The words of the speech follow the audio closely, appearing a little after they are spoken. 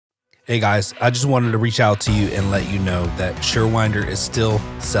Hey guys, I just wanted to reach out to you and let you know that Surewinder is still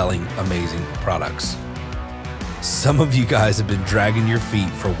selling amazing products. Some of you guys have been dragging your feet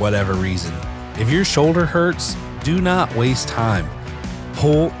for whatever reason. If your shoulder hurts, do not waste time.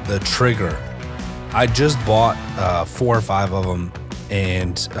 Pull the trigger. I just bought 4 or 5 of them,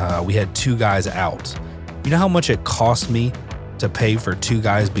 and we had 2 guys out. You know how much it cost me to pay for 2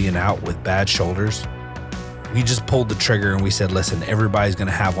 guys being out with bad shoulders? We just pulled the trigger and we said, listen, everybody's going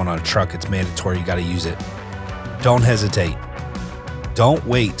to have one on a truck. It's mandatory. You got to use it. Don't hesitate. Don't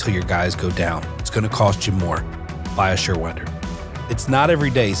wait till your guys go down. It's going to cost you more. Buy a Surewinder. It's not every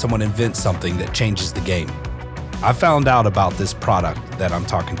day someone invents something that changes the game. I found out about this product that I'm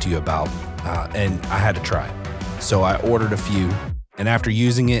talking to you about, and I had to try it. So I ordered a few, and after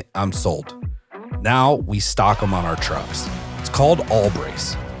using it, I'm sold. Now we stock them on our trucks. It's called All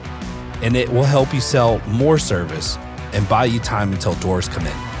Brace, and it will help you sell more service and buy you time until doors come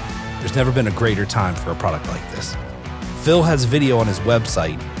in. There's never been a greater time for a product like this. Phil has video on his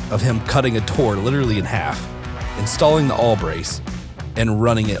website of him cutting a door literally in half, installing the All Brace, and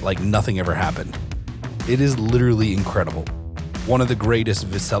running it like nothing ever happened. It is literally incredible. One of the greatest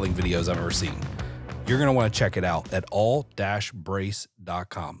selling videos I've ever seen. You're going to want to check it out at all-brace.com.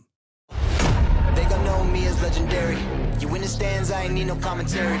 They gon' know me as legendary. You in the stands, I ain't need no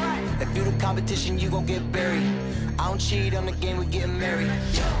commentary. If you the competition, you gon' get buried. I don't cheat on the game, we getting married.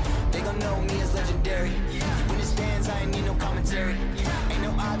 They gon' know me as legendary. You in the stands, I ain't need no commentary. Ain't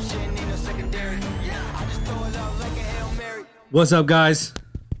no option, ain't no secondary. I just throw it out like a Hail Mary. What's up, guys?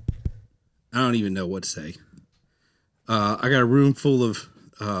 I don't even know what to say. I got a room full of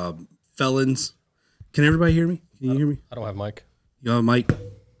felons. Can everybody hear me? Can you hear me? I don't have mic. You have a mic?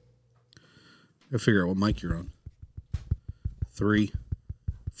 I'll figure out what mic you're on. 3,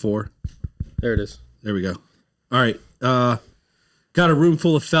 4. There it is. There we go. All right. Got a room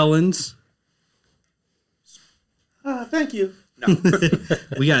full of felons. Thank you. No.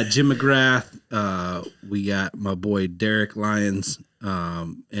 We got Jim McGrath. We got my boy Derek Lyons,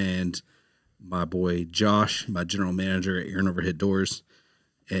 and my boy Josh, my general manager at Aaron Overhead Doors.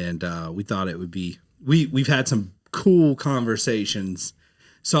 And we thought it would be. We've had some cool conversations.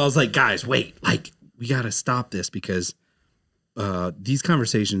 So I was like, guys, wait, like, we got to stop this because these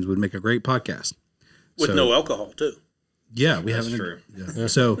conversations would make a great podcast. With no alcohol, too. Yeah, we haven't. True. Yeah.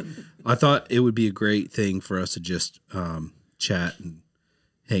 So I thought it would be a great thing for us to just chat and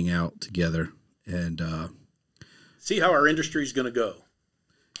hang out together and see how our industry is going to go.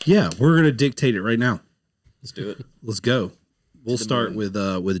 Yeah, we're going to dictate it right now. Let's do it. Let's go. We'll start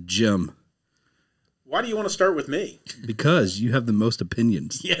with Jim. Why do you want to start with me? Because you have the most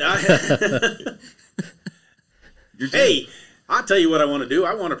opinions. Yeah. Hey, I'll tell you what I want to do.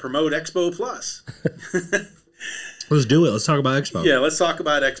 I want to promote Expo Plus. Let's do it. Let's talk about Expo. Yeah, let's talk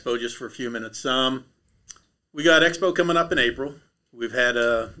about Expo just for a few minutes. We got Expo coming up in April. We've had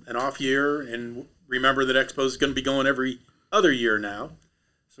an off year, and remember that Expo is going to be going every other year now.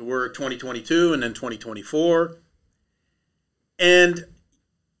 So we're at 2022 and then 2024. And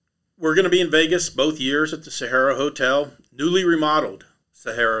we're going to be in Vegas both years at the Sahara Hotel, newly remodeled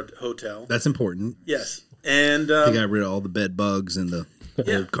Sahara Hotel. That's important. Yes. And they got rid of all the bed bugs and the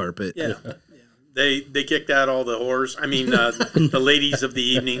old carpet. Yeah. They kicked out all the whores. I mean, the ladies of the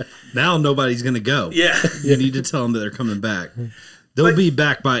evening. Now nobody's going to go. Yeah. You need to tell them that they're coming back. They'll be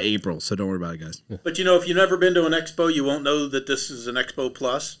back by April, so don't worry about it, guys. But, you know, if you've never been to an expo, you won't know that this is an Expo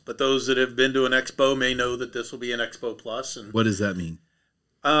Plus. But those that have been to an expo may know that this will be an Expo Plus. And what does that mean?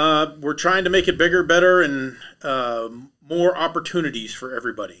 We're trying to make it bigger, better, and more opportunities for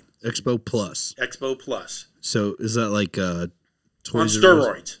everybody. Expo Plus. Expo Plus. So is that like toys on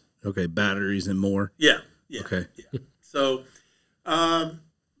steroids? Okay, batteries and more. Yeah. Okay. Yeah. So,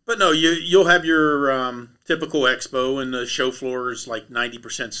 but no, you'll have your typical expo, and the show floor is like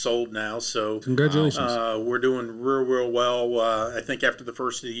 90% sold now. So congratulations. We're doing real well. I think after the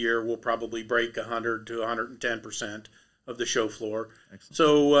first of the year, we'll probably break 100 to 110% of the show floor. Excellent.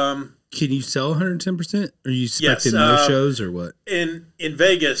 So, can you sell 110%? Are you expecting no shows or what? In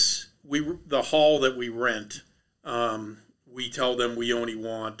Vegas, the hall that we rent, we tell them we only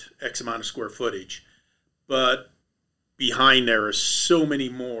want X amount of square footage, but behind there is so many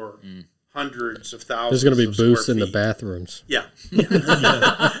more, hundreds of thousands. There's going to be booths in the feet. Bathrooms. Yeah.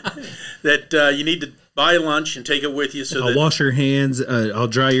 That you need to buy lunch and take it with you. So I'll wash your hands. I'll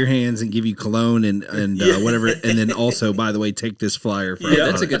dry your hands and give you cologne and whatever. And then also, by the way, take this flyer. For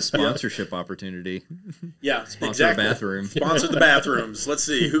That's a good sponsorship opportunity. Yeah, sponsor a bathroom. Sponsor the bathrooms. Let's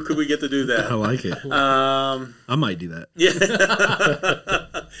see, who could we get to do that? I like it. I might do that. Yeah.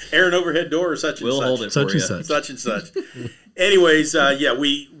 Aaron Overhead Door or such and such. We'll hold it such for and you. such. Such and such. Anyways, yeah,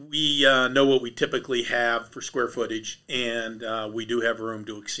 we we know what we typically have for square footage, and we do have room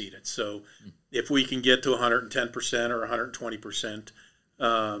to exceed it. So if we can get to 110% or 120%,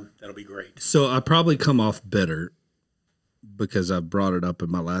 that'll be great. So I probably come off bitter because I've brought it up in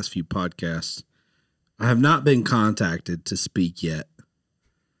my last few podcasts. I have not been contacted to speak yet.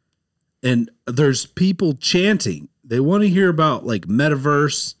 And there's people chanting. They want to hear about like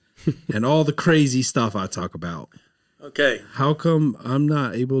metaverse and all the crazy stuff I talk about. Okay. How come I'm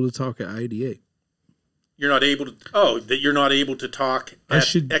not able to talk at IDA? You're not able to, that you're not able to talk at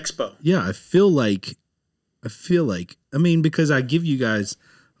Expo. Yeah, I feel like, I mean, because I give you guys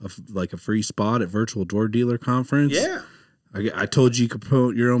a free spot at Virtual Door Dealer Conference. Yeah. I told you could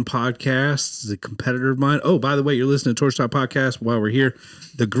promote your own podcast. It's a competitor of mine. Oh, by the way, you're listening to Torch Talk Podcast while we're here.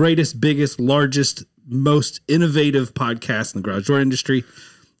 The greatest, biggest, largest, most innovative podcast in the garage door industry.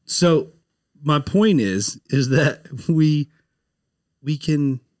 So my point is that we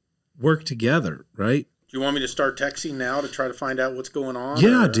can work together, right? Do you want me to start texting now to try to find out what's going on?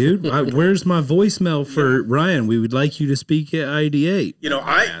 Yeah, dude. Where's my voicemail for Ryan? We would like you to speak at IDA. You know,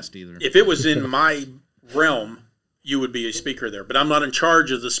 if it was in my realm, you would be a speaker there, but I'm not in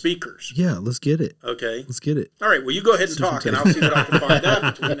charge of the speakers. Yeah, let's get it. Okay. Let's get it. All right, well, you go ahead and talk, and I'll see what I can find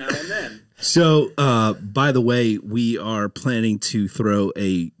out between now and then. So, by the way, we are planning to throw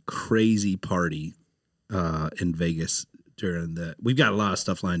a crazy party in Vegas we've got a lot of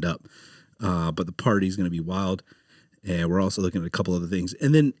stuff lined up, but the party's going to be wild, and we're also looking at a couple other things.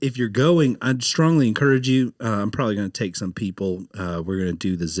 And then if you're going, I'd strongly encourage you. I'm probably going to take some people. We're going to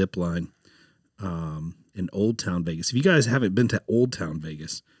do the zip line in Old Town Vegas. If you guys haven't been to Old Town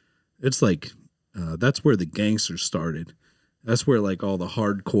Vegas, it's like that's where the gangsters started. That's where like all the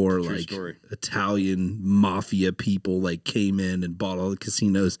hardcore Italian mafia people like came in and bought all the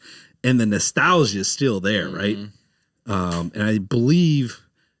casinos, and the nostalgia is still there, right? And I believe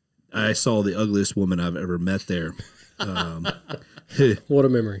I saw the ugliest woman I've ever met there. What a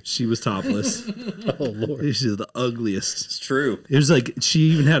memory. She was topless. Oh, Lord. She's the ugliest. It's true. It was like she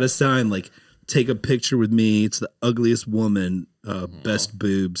even had a sign like, take a picture with me. It's the ugliest woman, best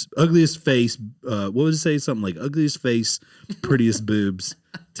boobs, ugliest face. What would it say? Something like ugliest face, prettiest boobs.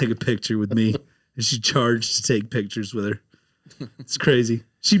 Take a picture with me. And she charged to take pictures with her. It's crazy.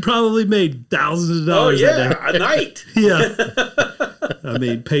 She probably made thousands of dollars. Oh, yeah, a night. Yeah. I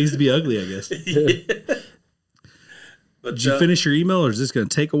mean, pays to be ugly, I guess. But, did you finish your email, or is this going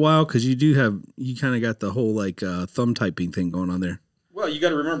to take a while? Because you kind of got the whole like thumb typing thing going on there. Well, you got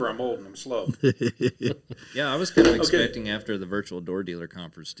to remember I'm old and I'm slow. Yeah, I was kind of expecting after the Virtual Door Dealer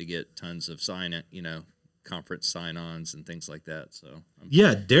Conference to get tons of conference sign-ons and things like that. So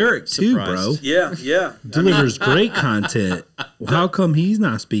yeah, Derek too, bro. Yeah. Delivers great content. How come he's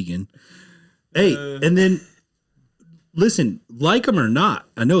not speaking? Hey, and then listen, like him or not,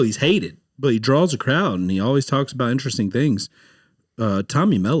 I know he's hated, but he draws a crowd and he always talks about interesting things.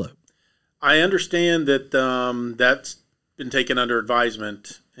 Tommy Mello. I understand that that's been taken under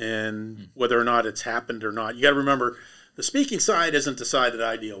advisement, and whether or not it's happened or not, you got to remember the speaking side isn't the side that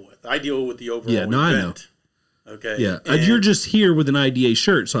I deal with. I deal with the overall event. I know. Okay. Yeah, and you're just here with an IDA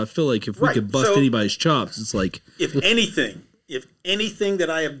shirt, so I feel like if we could bust anybody's chops, it's like if anything that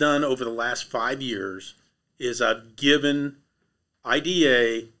I have done over the last 5 years is I've given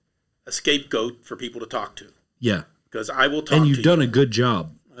IDA a scapegoat for people to talk to. Yeah, because I will talk. And you've done a good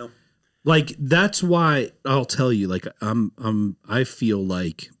job. Well, like that's why I'll tell you. Like I feel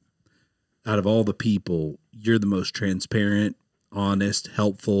like out of all the people, you're the most transparent, honest,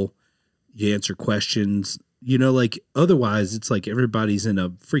 helpful. You answer questions. You know, like otherwise it's like everybody's in a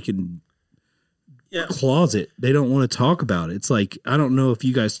freaking closet. They don't want to talk about it. It's like, I don't know if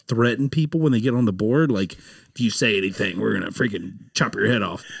you guys threaten people when they get on the board. Like if you say anything, we're going to freaking chop your head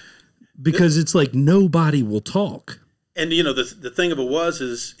off, because it's like nobody will talk. And you know, the thing of it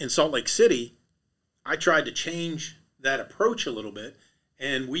is in Salt Lake City, I tried to change that approach a little bit.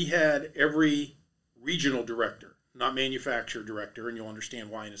 And we had every regional director, not manufacturer director, and you'll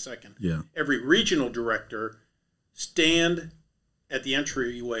understand why in a second. Yeah. Every regional director stand at the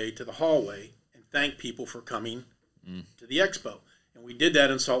entryway to the hallway and thank people for coming to the expo. And we did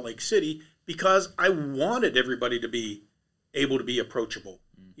that in Salt Lake City because I wanted everybody to be able to be approachable.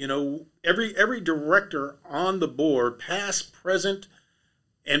 You know, every director on the board, past, present,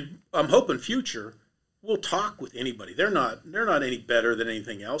 and I'm hoping future, will talk with anybody. They're not any better than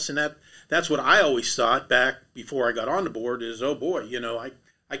anything else. And that's what I always thought back before I got on the board is, oh boy, you know,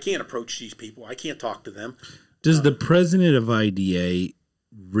 I can't approach these people. I can't talk to them. Does the president of IDA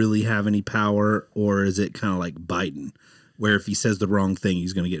really have any power, or is it kind of like Biden, where if he says the wrong thing,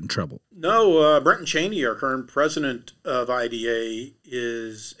 he's going to get in trouble. No, Brenton Cheney, our current president of IDA,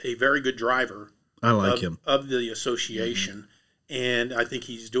 is a very good driver. I like him. Of the association, and I think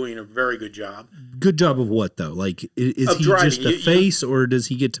he's doing a very good job. Good job of what, though? Like, is Of he driving. just the face, or does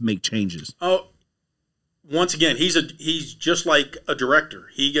he get to make changes? Oh, once again, he's just like a director.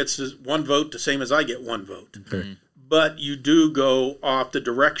 He gets one vote the same as I get one vote. Okay. But you do go off the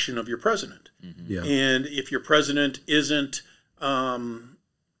direction of your president. Yeah. And if your president isn't,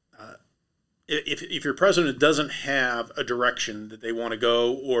 if your president doesn't have a direction that they want to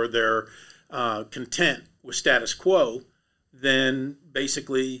go, or they're content with status quo, then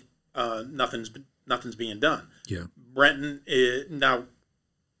basically nothing's being done. Yeah. Brenton now,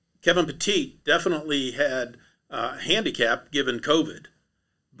 Kevin Petit definitely had a handicap given COVID,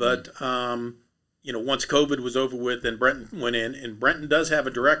 but once COVID was over with, and Brenton went in, and Brenton does have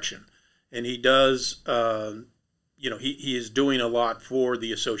a direction, and he does, he is doing a lot for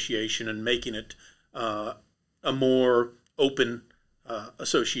the association and making it a more open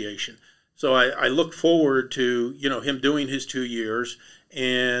association. So I look forward to, him doing his 2 years,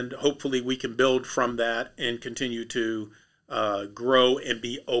 and hopefully we can build from that and continue to grow and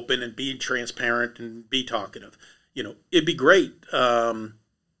be open and be transparent and be talkative. It'd be great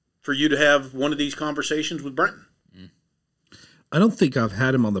for you to have one of these conversations with Brenton. I don't think I've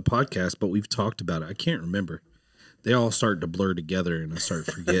had him on the podcast, but we've talked about it. I can't remember. They all start to blur together, and I start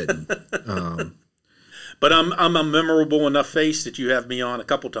forgetting. But I'm a memorable enough face that you have me on a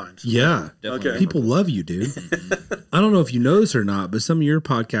couple times. Yeah. Definitely. Okay. People love you, dude. I don't know if you know this or not, but some of your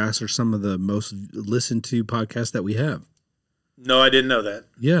podcasts are some of the most listened to podcasts that we have. No, I didn't know that.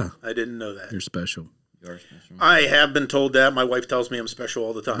 Yeah. I didn't know that. You're special. You are special. I have been told that. My wife tells me I'm special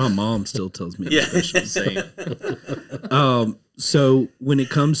all the time. My mom still tells me I'm Yeah. special. Same. So when it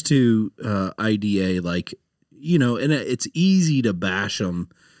comes to IDA, like, and it's easy to bash them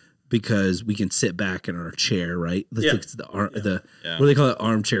because we can sit back in our chair, right? Yeah. It's the what do Yeah. they call it?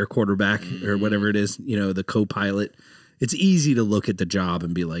 Armchair quarterback or whatever it is, the co-pilot. It's easy to look at the job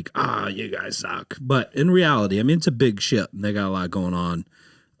and be like, you guys suck. But in reality, I mean, it's a big ship and they got a lot going on.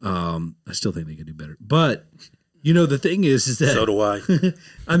 I still think they could do better. But, the thing is that. So do I.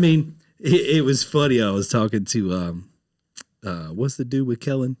 I mean, it was funny. I was talking to, what's the dude with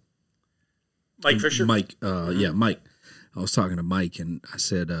Kellen? Mike Fisher? Mike. Yeah, Mike. I was talking to Mike and I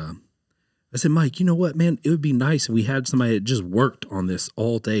said, Mike, you know what, man? It would be nice if we had somebody that just worked on this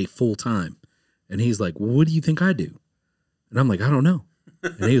all day, full time. And he's like, well, what do you think I do? And I'm like, I don't know.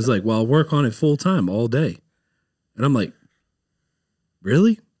 And he was like, well, I'll work on it full time all day. And I'm like,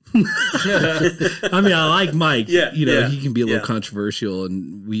 really? I mean, I like Mike. Yeah, he can be a little yeah. controversial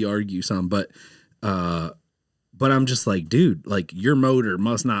and we argue some, but I'm just like, dude, like your motor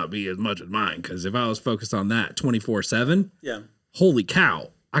must not be as much as mine. Because if I was focused on that 24/7, Yeah, holy cow,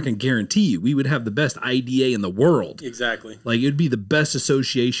 I can guarantee you we would have the best IDA in the world. exactly. Like it'd be the best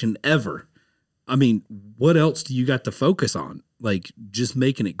association ever. I mean, what else do you got to focus on? Like just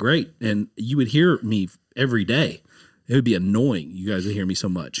making it great. And you would hear me every day. It would be annoying. You guys would hear me so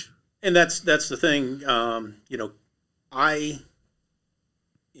much. And that's the thing. I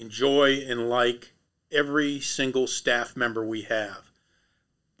enjoy and like every single staff member we have,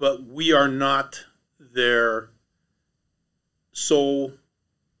 but we are not their sole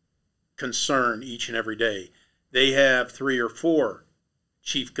concern each and every day. They have 3 or 4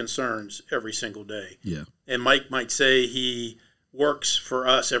 chief concerns every single day. Yeah. And Mike might say he works for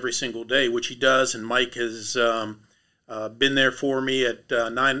us every single day, which he does. And Mike has been there for me at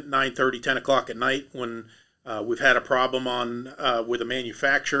 9:30, 10 o'clock at night when we've had a problem with a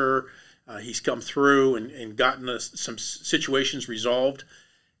manufacturer. He's come through and gotten us some situations resolved.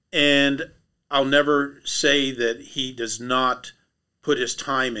 And I'll never say that he does not put his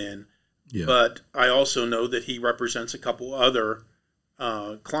time in, but I also know that he represents a couple other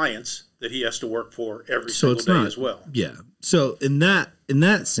clients that he has to work for every single day as well. Yeah. So in that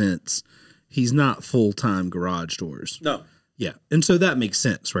sense, he's not full-time garage doors. No. Yeah. And so that makes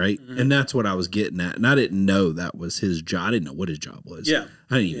sense, right? Mm-hmm. And that's what I was getting at. And I didn't know that was his job. I didn't know what his job was. Yeah.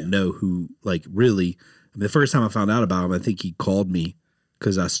 I didn't even know who, like, really. I mean, the first time I found out about him, I think he called me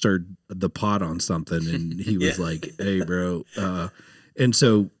because I stirred the pot on something. And he was like, hey, bro. And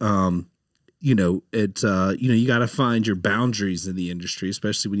so, it's, you got to find your boundaries in the industry,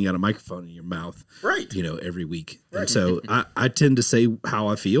 especially when you got a microphone in your mouth. Right. Every week. Right. And so I tend to say how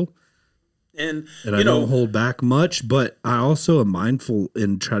I feel. And I don't hold back much, but I also am mindful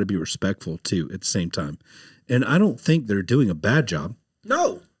and try to be respectful too at the same time. And I don't think they're doing a bad job.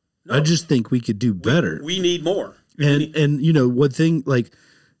 No. I just think we could do better. We need more. And one thing, like,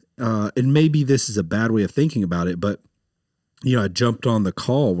 and maybe this is a bad way of thinking about it, but I jumped on the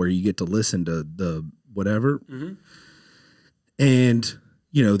call where you get to listen to the whatever. Mm-hmm. And,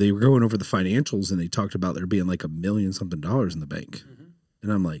 they were going over the financials and they talked about there being like $1 million something in the bank. Mm-hmm.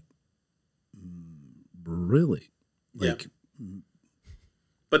 And I'm like, really? Yeah. Like,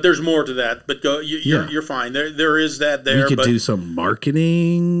 but there's more to that. But you're fine. There is that there. We could do some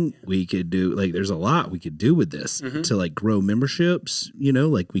marketing. We could do there's a lot we could do with this to like grow memberships.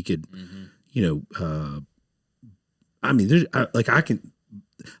 Like we could, I mean, I can.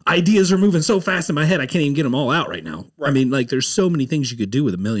 Ideas are moving so fast in my head, I can't even get them all out right now. Right. I mean, there's so many things you could do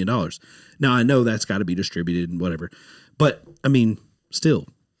with $1 million. Now I know that's got to be distributed and whatever, but I mean, still,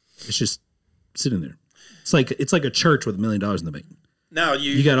 it's just sitting there. It's like a church with $1 million in the bank. Now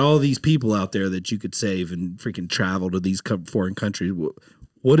you got all these people out there that you could save and freaking travel to these foreign countries.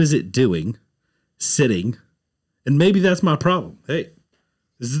 What is it doing? Sitting, and maybe that's my problem. Hey,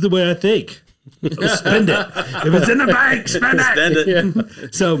 this is the way I think. So spend it. If it's in the bank, spend it. Yeah.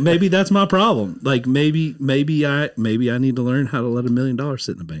 So maybe that's my problem. Like maybe I need to learn how to let $1 million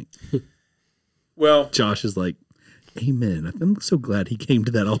sit in the bank. Well, Josh is like, amen. I'm so glad he came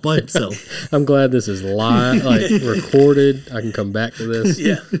to that all by himself. I'm glad this is live, recorded. I can come back to this.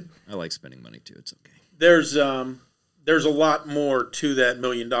 Yeah. I like spending money too. It's okay. There's a lot more to that $1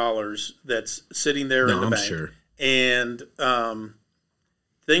 million that's sitting there in the I'm bank. Sure. And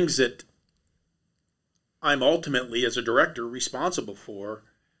things that I'm ultimately, as a director, responsible for,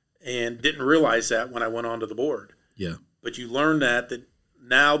 and didn't realize that when I went onto the board. Yeah. But you learn that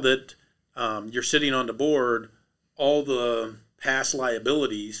now that you're sitting on the board, all the past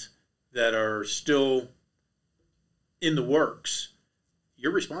liabilities that are still in the works,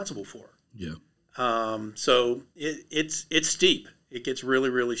 you're responsible for. Yeah. So it's steep. It gets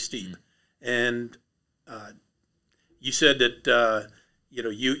really, really steep. And you said that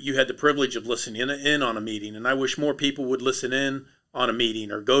you had the privilege of listening in on a meeting, and I wish more people would listen in on a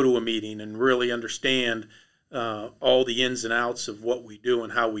meeting or go to a meeting and really understand all the ins and outs of what we do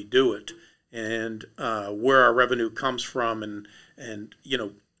and how we do it, and where our revenue comes from. And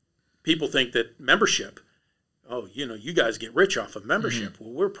people think that membership, you guys get rich off of membership.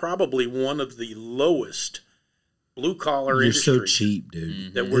 Well, we're probably one of the lowest blue-collar industry. You're so cheap,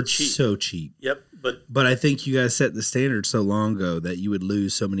 dude. That we're it's cheap. So cheap. Yep. But I think you guys set the standard so long ago that you would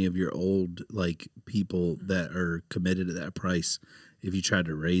lose so many of your old people that are committed to that price if you tried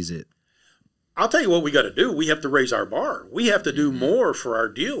to raise it. I'll tell you what we got to do. We have to raise our bar. We have to do more for our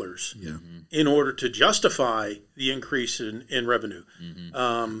dealers in order to justify the increase in revenue.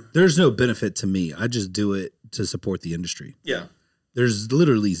 There's no benefit to me. I just do it to support the industry. Yeah. There's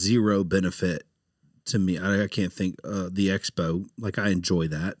literally zero benefit to me. I can't think the expo. I enjoy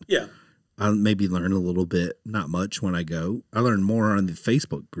that. Yeah. I maybe learn a little bit, not much when I go. I learn more on the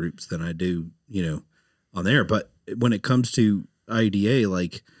Facebook groups than I do, on there. But when it comes to IDA,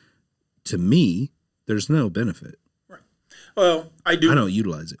 to me, there's no benefit. Right. Well, I don't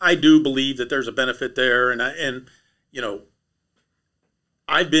utilize it. I do believe that there's a benefit there, and I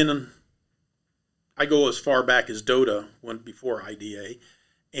go as far back as Dota before IDA,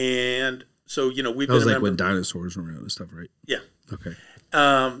 and so we've been. That was when dinosaurs were around and stuff, right? Yeah. Okay.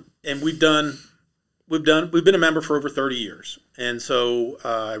 And we've been a member for over 30 years, and so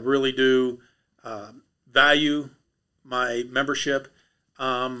I really do value my membership.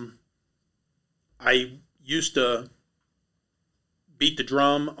 I used to beat the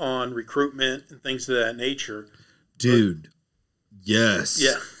drum on recruitment and things of that nature. Dude, yes.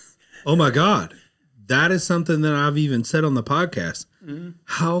 Yeah. Oh my God. That is something that I've even said on the podcast. Mm-hmm.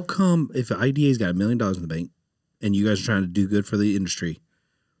 How come if IDA's got $1 million in the bank and you guys are trying to do good for the industry,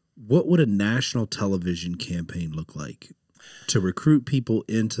 what would a national television campaign look like to recruit people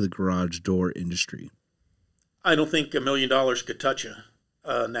into the garage door industry? I don't think $1 million could touch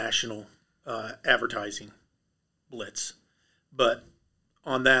a national advertising blitz, but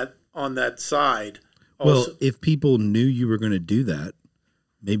on that side, also, well, if people knew you were going to do that,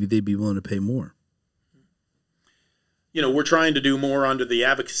 maybe they'd be willing to pay more. We're trying to do more under the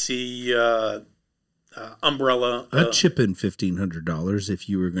advocacy umbrella. I'd chip in $1,500 if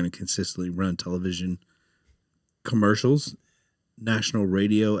you were going to consistently run television commercials, national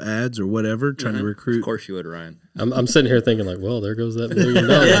radio ads, or whatever, trying to recruit. Of course you would, Ryan. I'm sitting here thinking well, there goes that $1 million.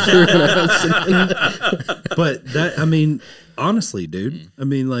 But that, honestly, dude,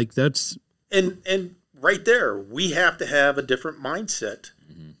 that's and right there, we have to have a different mindset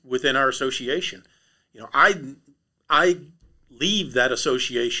within our association. I leave that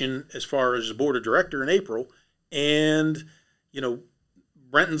association as far as the board of director in April, and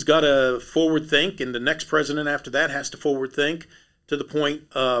Brenton's got to forward think, and the next president after that has to forward think to the point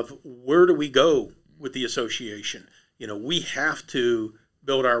of where do we go with the association? we have to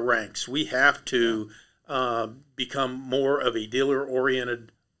build our ranks. We have to become more of a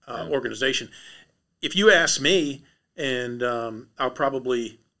dealer-oriented organization. If you ask me, and I'll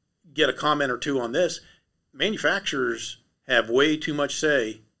probably get a comment or two on this, manufacturers have way too much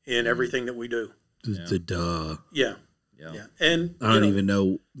say in everything that we do. Duh. Yeah. And I don't even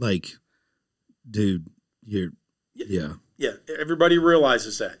know, dude, yeah. Yeah, everybody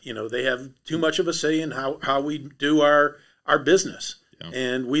realizes that. They have too much of a say in how we do our business,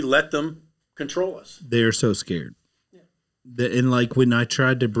 and we let them control us. They're so scared. Yeah. And when I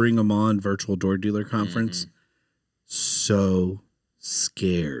tried to bring them on virtual door dealer conference, so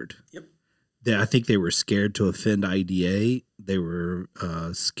scared. Yep. I think they were scared to offend IDA. They were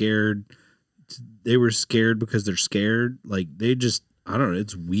scared. They were scared because they're scared. They just, I don't know.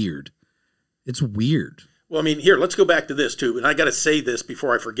 It's weird. It's weird. Well, here, let's go back to this too. And I got to say this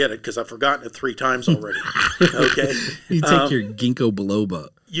before I forget it, because I've forgotten it 3 times already. Okay. You take your ginkgo biloba.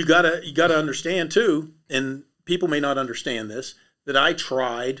 You gotta understand too, and people may not understand this, that I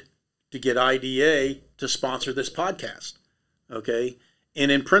tried to get IDA to sponsor this podcast. Okay.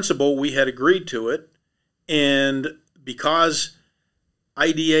 And in principle, we had agreed to it. And because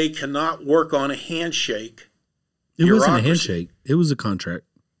IDA cannot work on a handshake. It wasn't a handshake. It was a contract.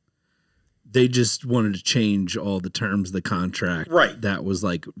 They just wanted to change all the terms of the contract. Right. That was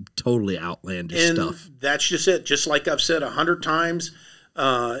totally outlandish stuff. That's just it. Just like I've said 100 times,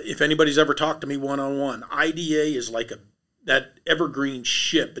 if anybody's ever talked to me one-on-one, IDA is like that evergreen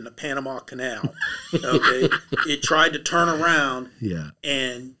ship in the Panama Canal. Okay. It tried to turn around. Yeah.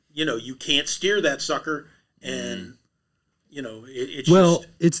 And, you can't steer that sucker. And,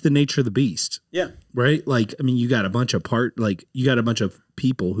 it's the nature of the beast. Yeah. Right? You got a bunch of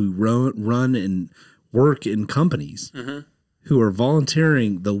people who run and work in companies who are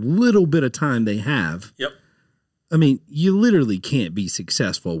volunteering the little bit of time they have. Yep. You literally can't be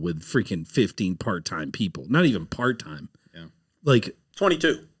successful with freaking 15 part-time people, not even part-time. Yeah.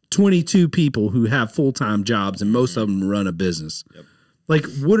 22 people who have full-time jobs, and most of them run a business. Yep.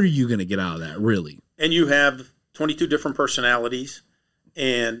 What are you going to get out of that, really? And you have 22 different personalities,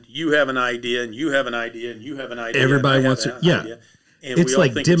 and you have an idea, and you have an idea, and you have an idea. Everybody wants to, yeah. Idea, and it's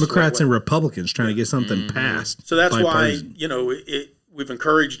like Democrats and Republicans trying to get something passed. So that's why, we've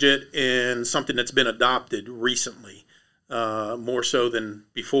encouraged it, and something that's been adopted recently, more so than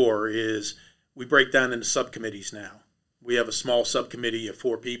before, is we break down into subcommittees now. We have a small subcommittee of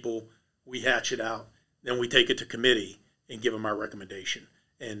 4 people. We hatch it out. Then we take it to committee and give them our recommendation.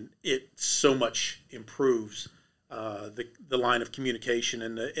 And it so much improves the line of communication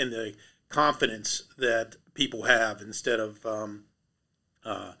and the confidence that people have, instead of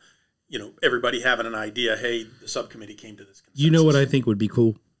everybody having an idea. Hey, the subcommittee came to this consensus. You know what I think would be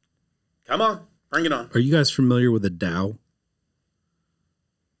cool? Come on, bring it on. Are you guys familiar with a DAO?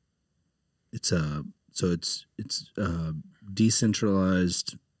 It's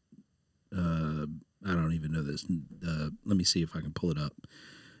decentralized. I don't even know this. Let me see if I can pull it up.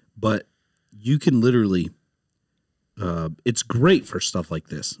 But you can literally, it's great for stuff like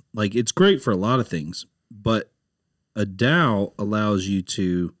this. It's great for a lot of things, but a DAO allows you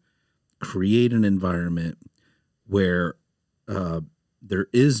to create an environment where there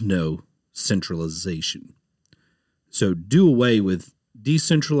is no centralization. So do away with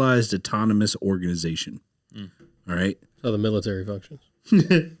decentralized autonomous organization. All right. How the military functions.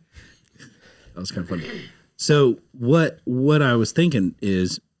 That was kind of funny. So what I was thinking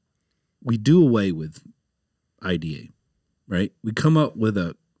is, we do away with IDA, right? We come up with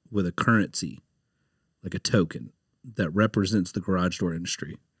a currency, like a token that represents the garage door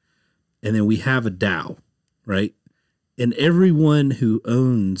industry. And then we have a DAO, right? And everyone who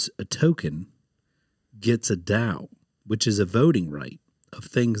owns a token gets a DAO, which is a voting right of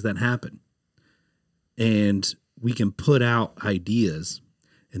things that happen. And we can put out ideas,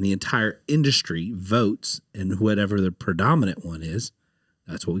 and the entire industry votes, and whatever the predominant one is,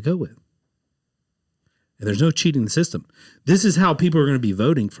 that's what we go with. And there's no cheating the system. This is how people are going to be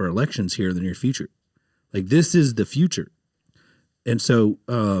voting for elections here in the near future. This is the future. And so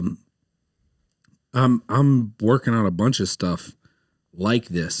I'm working on a bunch of stuff like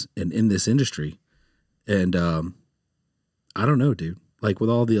this and in this industry. And I don't know, dude. With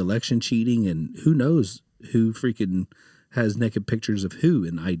all the election cheating, and who knows who freaking has naked pictures of who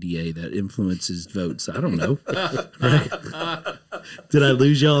in IDA that influences votes. I don't know. Right? Did I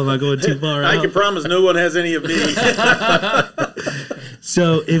lose y'all? Am I going too far out? I can promise no one has any of me.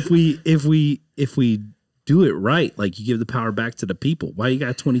 So if we do it right, you give the power back to the people. Why you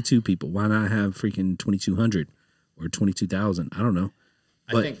got 22 people? Why not have freaking 2,200 or 22,000? I don't know.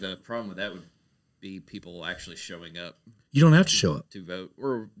 I think the problem with that would be people actually showing up You don't have to show up. to vote,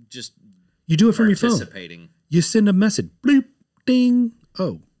 or just You do it from your phone. participating. You send a message. Bloop, ding.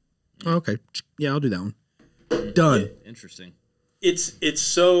 Oh, okay. Yeah, I'll do that one. Done. Interesting. It's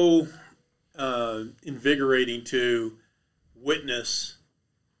so invigorating to witness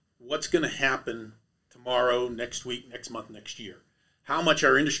what's going to happen tomorrow, next week, next month, next year. How much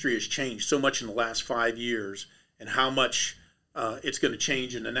our industry has changed so much in the last 5 years, and how much it's going to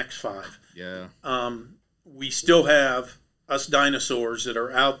change in the next 5. Yeah. We still have us dinosaurs that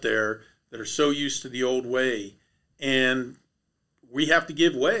are out there that are so used to the old way, and we have to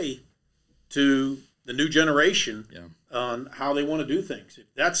give way to the new generation on how they want to do things.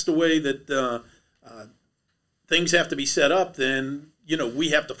 If that's the way that things have to be set up, then we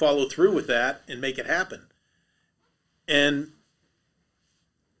have to follow through with that and make it happen. And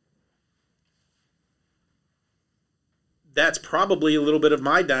that's probably a little bit of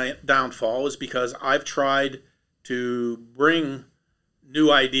my downfall, is because I've tried to bring new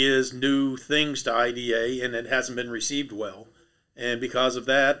ideas, new things to IDA, and it hasn't been received well. And because of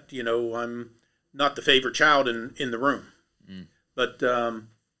that, I'm not the favorite child in the room. But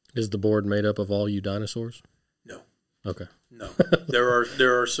is the board made up of all you dinosaurs? No. Okay. No.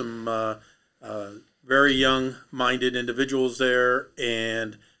 There are some very young-minded individuals there,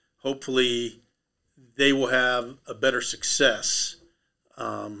 and hopefully they will have a better success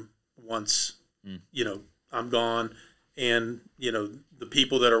once I'm gone. And the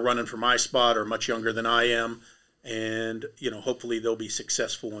people that are running for my spot are much younger than I am, and hopefully they'll be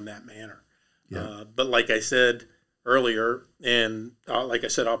successful in that manner. Yeah. But like I said earlier, and like I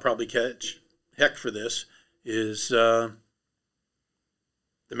said, I'll probably catch heck for this, is the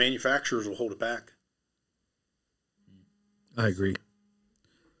manufacturers will hold it back. I agree.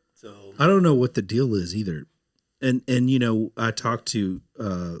 So I don't know what the deal is either. And I talked to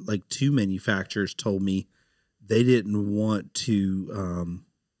like 2 manufacturers told me they didn't want to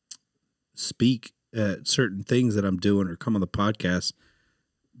speak at certain things that I'm doing or come on the podcast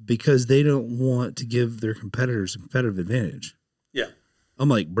because they don't want to give their competitors a competitive advantage. Yeah. I'm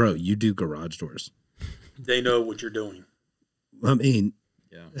like, bro, you do garage doors. They know what you're doing. I mean,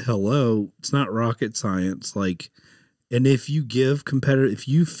 hello, it's not rocket science. Like, and if you give if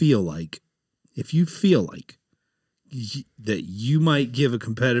you feel like that you might give a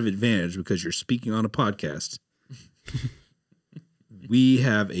competitive advantage because you're speaking on a podcast, we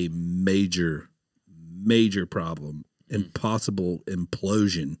have a major problem and possible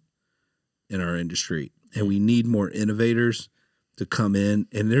implosion in our industry. And we need more innovators to come in,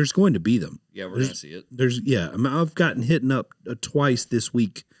 and there's going to be them. Yeah, we're going to see it. I've gotten hit up twice this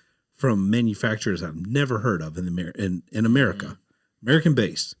week from manufacturers I've never heard of in America, American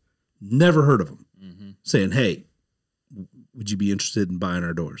based, never heard of them, saying, "Hey, would you be interested in buying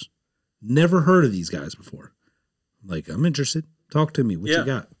our doors?" Never heard of these guys before. I'm like, I'm interested. Talk to me. What you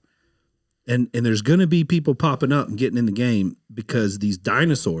got? And there's going to be people popping up and getting in the game because these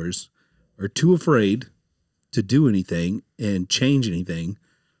dinosaurs are too afraid to do anything and change anything.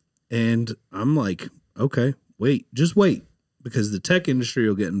 And I'm like, okay, just wait, because the tech industry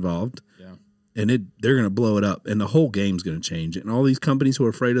will get involved. Yeah. And they're going to blow it up, and the whole game's going to change. And all these companies who are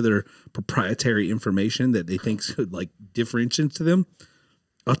afraid of their proprietary information that they think could like differentiate to them,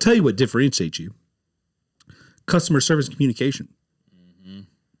 I'll tell you what differentiates you: customer service and communication.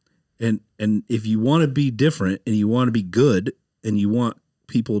 And if you want to be different and you want to be good and you want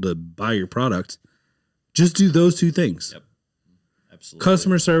people to buy your product, just do those 2 things. Yep. Absolutely.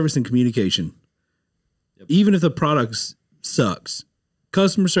 Customer service and communication. Yep. Even if the product sucks,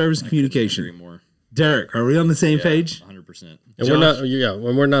 customer service and communication. Agree more. Derek, are we on the same page? 100%. And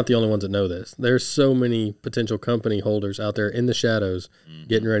we're not the only ones that know this. There's so many potential company holders out there in the shadows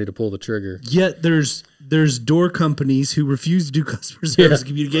getting ready to pull the trigger. Yet there's door companies who refuse to do customer service and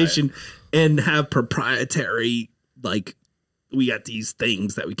communication and have proprietary, like, we got these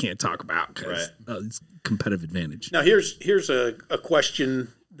things that we can't talk about because it's competitive advantage. Now here's a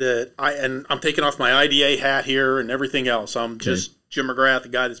question that I'm taking off my IDA hat here and everything else. I'm just Jim McGrath, the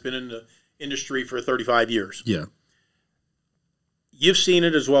guy that's been in the industry for 35 years. Yeah. You've seen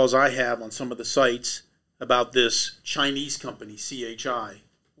it as well as I have on some of the sites about this Chinese company, CHI,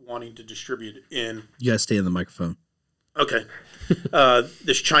 wanting to distribute in. You got to stay in the microphone. Okay.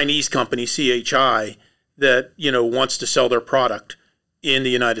 This Chinese company, CHI, that, wants to sell their product in the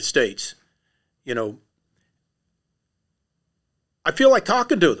United States. I feel like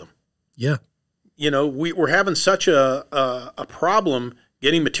talking to them. Yeah. We're having such a problem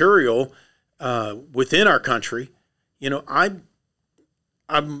getting material within our country.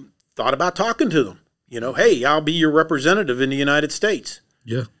 I'm thought about talking to them. Hey, I'll be your representative in the United States.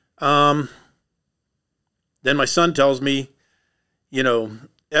 Yeah. then my son tells me, you know,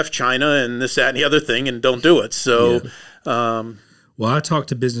 F China and this, that, and the other thing, and don't do it. So, Well, I talk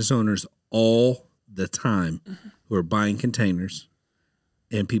to business owners all the time who are buying containers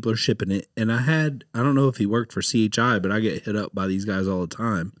and people are shipping it. And I don't know if he worked for CHI, but I get hit up by these guys all the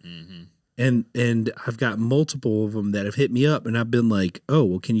time. And I've got multiple of them that have hit me up, and I've been like, oh,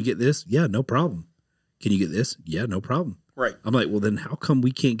 well, can you get this? Yeah, no problem. Can you get this? Yeah, no problem. right. I'm like, well, then how come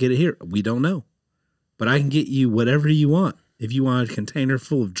we can't get it here? We don't know. But I can get you whatever you want. If you want a container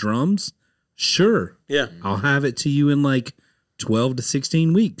full of drums, sure. Yeah. I'll have it to you in like 12 to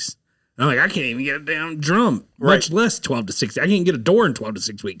 16 weeks. And I'm like, I can't even get a damn drum, much less 12 to 16. I can't get a door in 12 to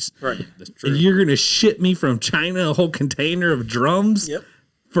 6 weeks. Right. That's true. And you're going to ship me from China a whole container of drums Yep.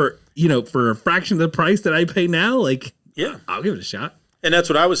 for, you know, for a fraction of the price that I pay now? Like, Yeah. I'll give it a shot. And that's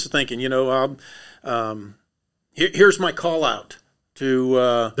what I was thinking, you know, here's my call out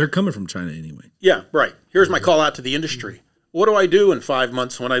to, They're coming from China anyway. yeah, right. Here's my call out to the industry. What do I do in 5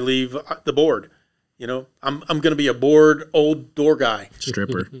 months when I leave the board? You know, I'm going to be a bored old door guy.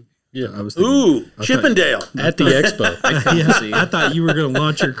 Stripper. Yeah. I was thinking, Ooh, Chippendale. At the expo. I thought you were going to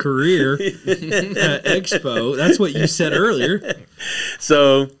launch your career at Expo. That's what you said earlier.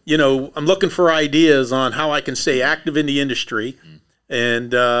 So, you know, I'm looking for ideas on how I can stay active in the industry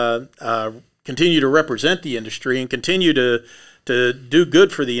and continue to represent the industry and continue to do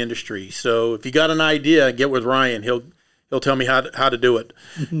good for the industry. So if you got an idea, get with Ryan. He'll tell me how to do it.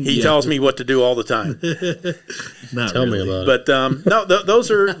 He tells me what to do all the time. Tell me about it. But no, those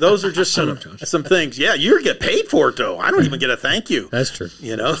are just some things. Yeah, you get paid for it though. I don't even get a thank you. That's true.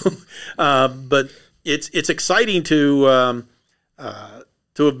 You know, but it's exciting to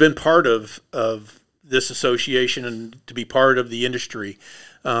have been part of this association and to be part of the industry.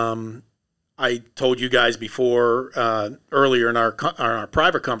 I told you guys before earlier in our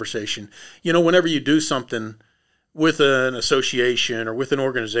private conversation. You know, whenever you do something with an association or with an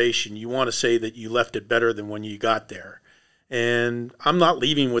organization, you want to say that you left it better than when you got there. And I'm not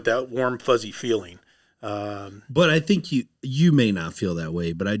leaving with that warm, fuzzy feeling. But I think you may not feel that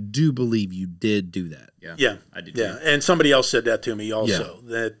way, but I do believe you did do that. Yeah, I did. Yeah, and somebody else said that to me also.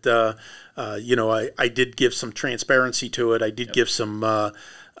 Yeah. That you know, I did give some transparency to it. I did give some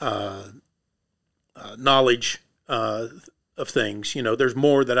knowledge of things. You know, there's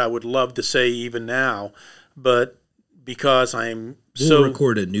more that I would love to say even now, but because we'll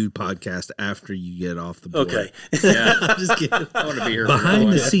record a new podcast after you get off the board. Okay. Yeah. I'm just kidding. I want to be here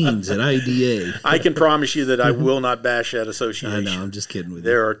Behind the scenes at IDA. I can promise you that I will not bash that association. I know, I'm just kidding with you.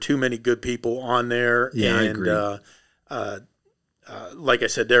 There are too many good people on there. Yeah, and, I agree. Like I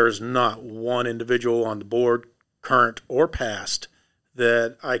said, there is not one individual on the board, current or past,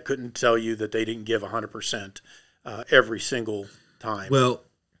 that I couldn't tell you that they didn't give 100% every single time. Well,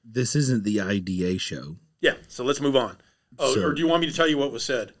 this isn't the IDA show. Yeah, so let's move on. Oh, or do you want me to tell you what was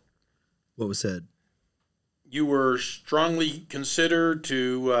said? What was said? You were strongly considered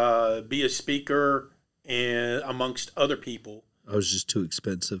to be a speaker and amongst other people. I was just too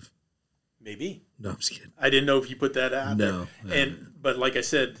expensive. Maybe. No, I'm just kidding. I didn't know if you put that out No. there. But like I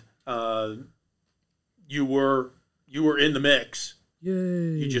said, you were in the mix. Yay.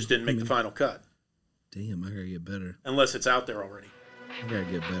 You just didn't make the final cut. Damn, I gotta get better. Unless it's out there already. I gotta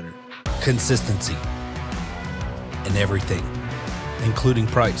get better. Consistency in everything, including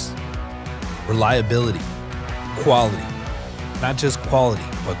price, reliability, quality, not just quality,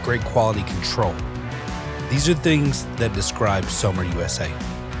 but great quality control. These are things that describe Somer USA.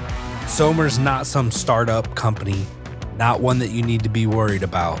 Somer's not some startup company, not one that you need to be worried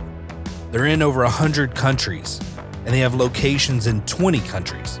about. They're in over 100 countries, and they have locations in 20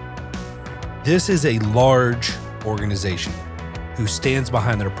 countries. This is a large organization who stands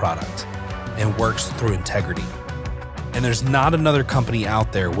behind their product and works through integrity. And there's not another company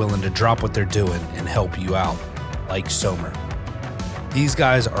out there willing to drop what they're doing and help you out like Somer. These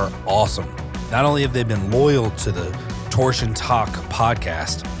guys are awesome. Not only have they been loyal to the Torsion Talk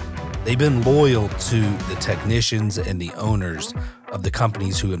podcast, they've been loyal to the technicians and the owners of the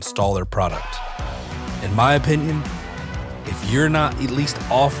companies who install their product. In my opinion, if you're not at least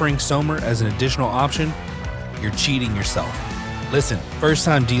offering Somer as an additional option, you're cheating yourself. Listen,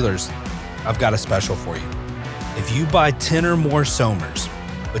 first-time dealers, I've got a special for you. If you buy 10 or more Somers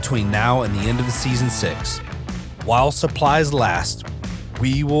between now and the end of the season 6, while supplies last,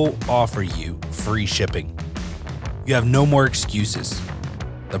 we will offer you free shipping. You have no more excuses.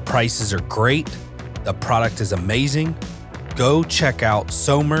 The prices are great. The product is amazing. Go check out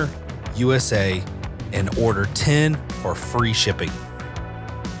Somer USA and order 10 for free shipping.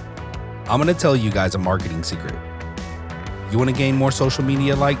 I'm going to tell you guys a marketing secret. You want to gain more social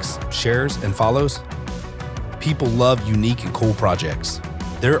media likes, shares, and follows? People love unique and cool projects.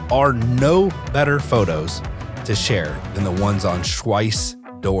 There are no better photos to share than the ones on Schweiss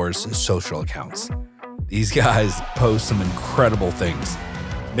Doors social accounts. These guys post some incredible things.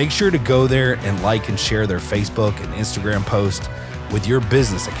 Make sure to go there and like and share their Facebook and Instagram post with your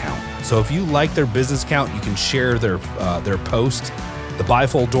business account. So if you like their business account, you can share their post. The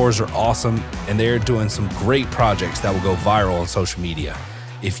bifold doors are awesome, and they're doing some great projects that will go viral on social media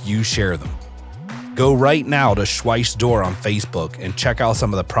if you share them. Go right now to Schweiss Door on Facebook and check out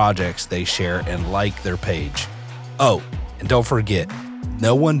some of the projects they share and like their page. Oh, and don't forget,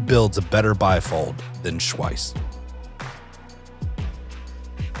 no one builds a better bifold than Schweiss.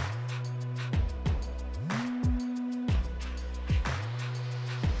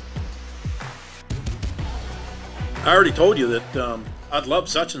 I already told you that I'd love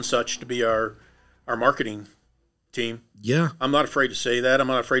such and such to be our marketing team. Yeah. I'm not afraid to say that. I'm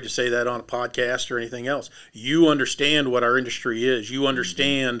not afraid to say that on a podcast or anything else. You understand what our industry is. You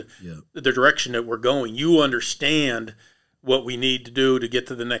understand the direction that we're going. You understand what we need to do to get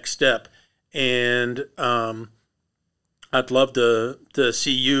to the next step. And I'd love to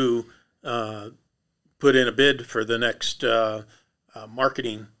see you put in a bid for the next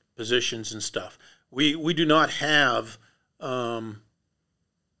marketing positions and stuff. We do not have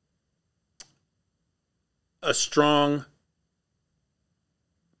a strong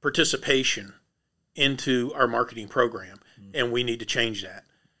participation into our marketing program, and we need to change that.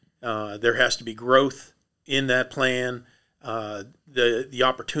 There has to be growth in that plan. The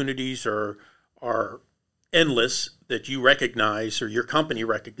opportunities are endless that you recognize or your company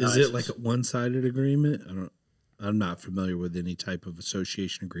recognizes. Is it like a one-sided agreement? I'm not familiar with any type of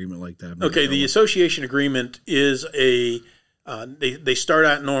association agreement like that. Okay, the association agreement is they start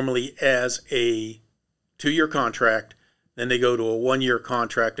out normally as a 2-year contract, then they go to a 1-year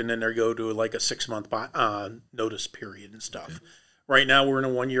contract, and then they go to like a 6-month notice period and stuff. Okay. Right now we're in a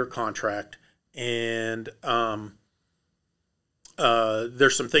 1-year contract, and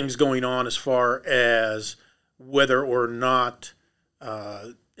there's some things going on as far as whether or not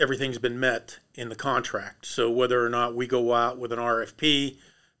everything's been met in the contract. So whether or not we go out with an RFP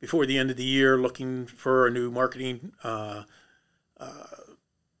before the end of the year looking for a new marketing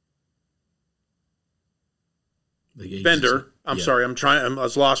vendor. I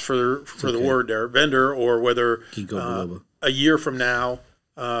was lost for the word there. Vendor, or whether a year from now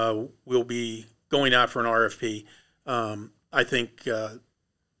we'll be going out for an RFP. I think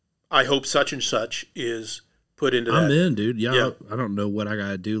I hope such and such is put into that. I'm in, dude. Yeah. I don't know what I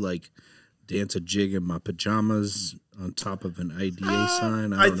gotta do. Like dance a jig in my pajamas on top of an IDA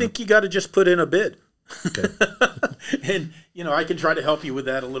sign. I think you got to just put in a bid. Okay. And I can try to help you with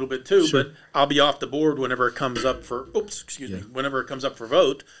that a little bit too. Sure. But I'll be off the board whenever it comes up for. Whenever it comes up for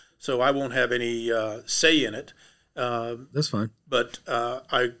vote, so I won't have any say in it. That's fine. But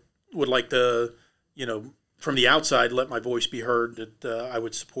I would like to, from the outside, let my voice be heard that I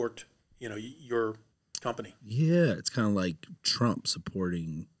would support, your company. Yeah, it's kind of like Trump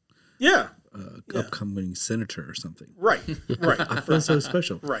supporting upcoming senator or something. Right. I feel so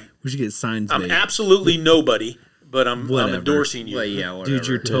special. Right. We should get signs made. I'm absolutely nobody, but I'm endorsing you. Well, yeah, whatever. Dude,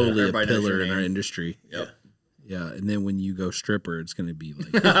 you're totally Everybody a knows pillar your in our name. industry. Yep. Yeah, and then when you go stripper, it's going to be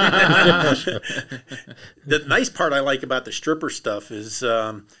like... The nice part I like about the stripper stuff is...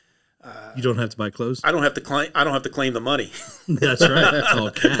 you don't have to buy clothes? I don't have to claim the money. That's right. It's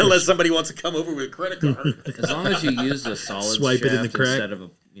all cash. Unless somebody wants to come over with a credit card. As long as you use a solid Swipe shaft it in the crack. instead of a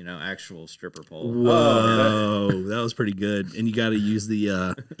actual stripper pole. Whoa, that was pretty good. And you got to use the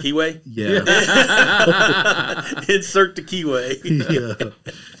keyway. Yeah. Insert the keyway.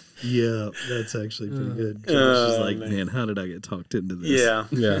 Yeah, that's actually pretty good. Josh is like, man, how did I get talked into this? Yeah.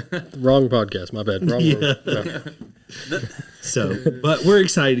 Wrong podcast. My bad. Wrong word. No. So, but we're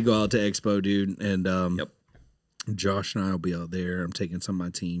excited to go out to Expo, dude. And Josh and I will be out there. I'm taking some of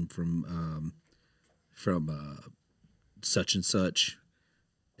my team from such and such,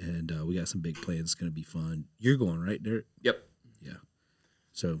 and we got some big plans. It's going to be fun. You're going, right, Derek? Yep. Yeah.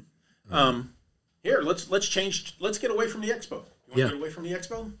 So, here, let's change. Let's get away from the Expo. You want to get away from the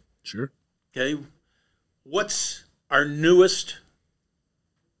Expo? Sure. Okay. What's our newest?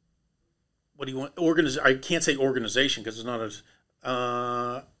 What do you want? I can't say organization because it's not as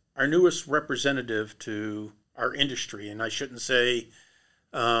our newest representative to our industry, and I shouldn't say.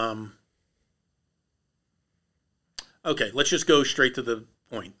 Okay, let's just go straight to the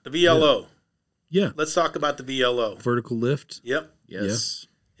point. The VLO. Yeah. Let's talk about the VLO. Vertical lift. Yep. Yes.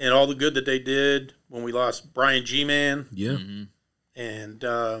 Yeah. And all the good that they did when we lost Brian G-Man. Yeah. Mm-hmm. And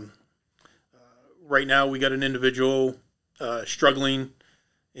right now we got an individual struggling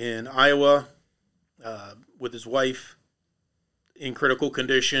in Iowa with his wife in critical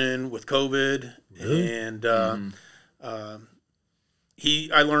condition with COVID. Really? And I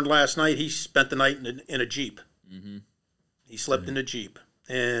learned last night he spent the night in a Jeep. Mm-hmm. He slept in a Jeep.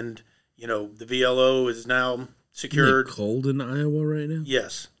 And, you know, the VLO is now secured. Isn't it cold in Iowa right now?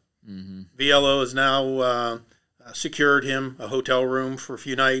 Yes. Mm-hmm. VLO has now secured him a hotel room for a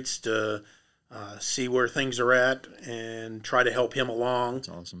few nights to see where things are at and try to help him along. That's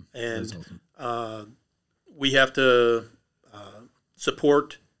awesome. And That's awesome. we have to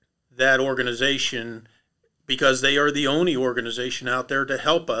support that organization because they are the only organization out there to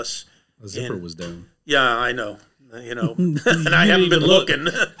help us. The zipper was down. Yeah, I know. You know, and I haven't been looking.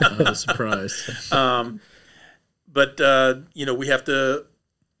 I was surprised. But you know, we have to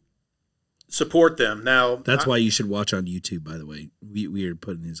support them now. That's why you should watch on YouTube. By the way, we are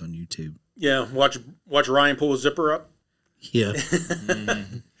putting these on YouTube. Yeah, watch Ryan pull his zipper up. Yeah,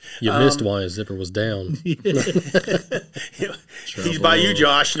 You missed why his zipper was down. He's by you,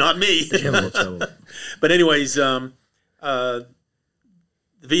 Josh, not me. trouble. But anyways, the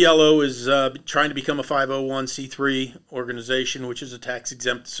VLO is trying to become a 501c3 organization, which is a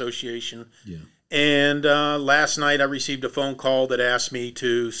tax-exempt association. Yeah. And last night I received a phone call that asked me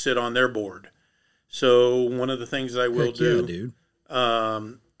to sit on their board. So one of the things I will Heck do, yeah, dude.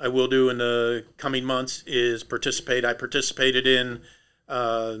 I will do in the coming months is participate. I participated in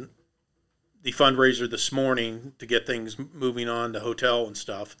the fundraiser this morning to get things moving on the hotel and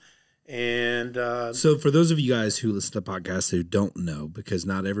stuff. And So for those of you guys who listen to podcasts who don't know, because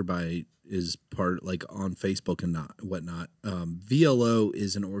not everybody is part like on Facebook and whatnot, VLO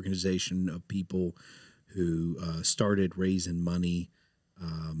is an organization of people who started raising money.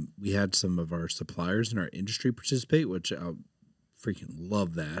 We had some of our suppliers in our industry participate, which I freaking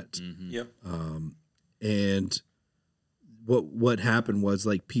love that. Mm-hmm. yep. And what happened was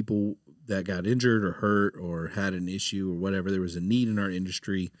like people that got injured or hurt or had an issue or whatever, there was a need in our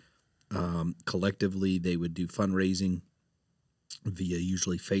industry. Collectively, they would do fundraising via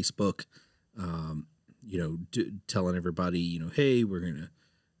usually Facebook, telling everybody, hey, we're going to,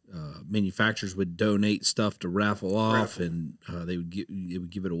 manufacturers would donate stuff to raffle off and they would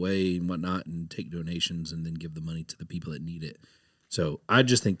give it away and whatnot and take donations and then give the money to the people that need it. So I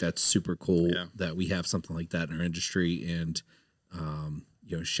just think that's super cool that we have something like that in our industry. And,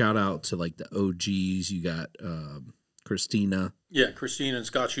 shout out to like the OGs. You got Christina. Yeah, Christine and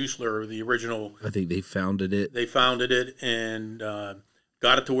Scott Schuessler are the original. I think they founded it. They founded it and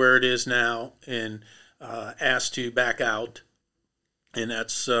got it to where it is now and asked to back out. And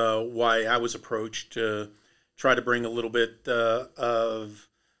that's why I was approached to try to bring a little bit of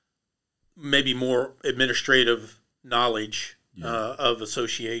maybe more administrative knowledge of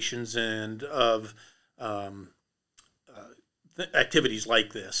associations and of activities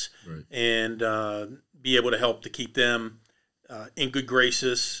like this, Right. and be able to help to keep them in good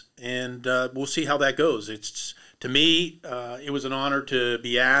graces. And we'll see how that goes. It's to me, it was an honor to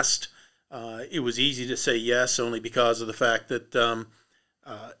be asked. It was easy to say yes, only because of the fact that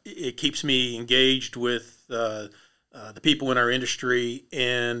it keeps me engaged with the people in our industry,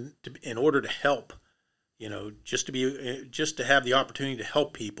 and in order to help, just to have the opportunity to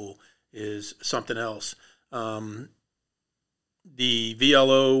help people is something else. The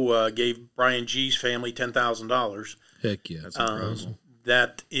VLO gave Brian G's family $10,000. Heck yeah. That's incredible.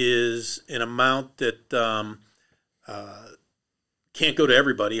 That is an amount that can't go to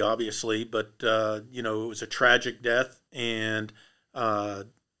everybody, obviously, but it was a tragic death, and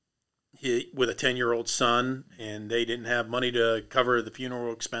he with a 10-year-old son, and they didn't have money to cover the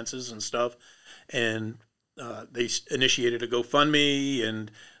funeral expenses and stuff, and they initiated a GoFundMe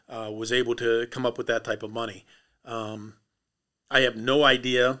and was able to come up with that type of money. I have no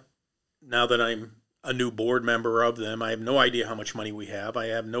idea, now that I'm a new board member of them, I have no idea how much money we have. I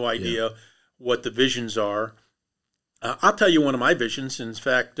have no idea what the visions are. I'll tell you one of my visions. In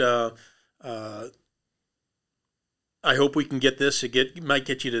fact, I hope we can get this. It might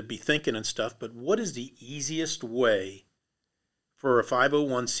get you to be thinking and stuff, but what is the easiest way for a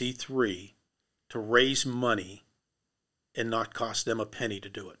 501c3 to raise money and not cost them a penny to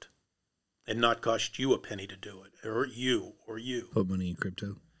do it? And not cost you a penny to do it, or you. Put money in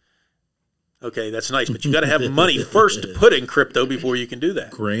crypto. Okay, that's nice, but you got to have money first to put in crypto before you can do that.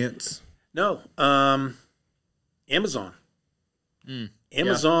 Grants. No, Amazon.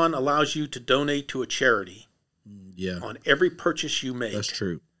 Amazon allows you to donate to a charity on every purchase you make. That's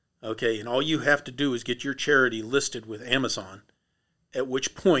true. Okay, and all you have to do is get your charity listed with Amazon, at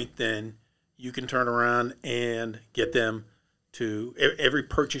which point then you can turn around and get them to every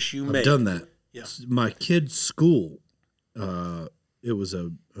purchase you make. I've done that. Yeah. My kid's school it was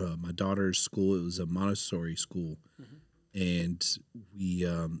a my daughter's school. It was a Montessori school, and we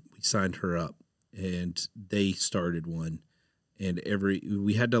signed her up, and they started one, and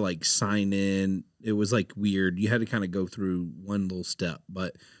we had to like sign in. It was like weird. You had to kind of go through one little step,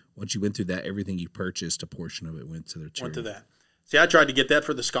 but once you went through that, everything you purchased, a portion of it went to their charity. Went to that. See, I tried to get that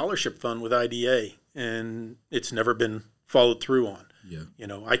for the scholarship fund with IDA, and it's never been followed through on. Yeah. You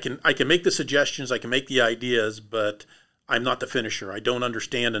know, I can make the suggestions, I can make the ideas, but I'm not the finisher. I don't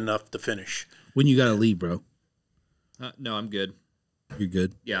understand enough to finish. When you got to leave, bro? No, I'm good. You're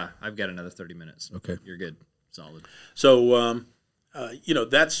good? Yeah, I've got another 30 minutes. Okay. You're good. Solid. So, you know,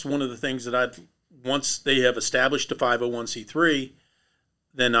 that's one of the things that once they have established a 501c3,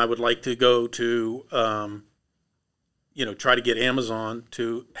 then I would like to go to, you know, try to get Amazon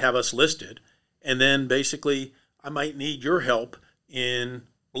to have us listed. And then basically I might need your help in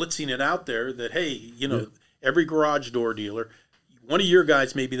blitzing it out there that, hey, you know, every garage door dealer, one of your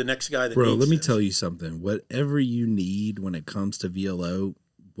guys may be the next guy that Bro, needs let me this. tell you something. Whatever you need when it comes to VLO,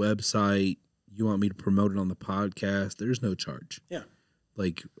 website, you want me to promote it on the podcast, there's no charge. Yeah.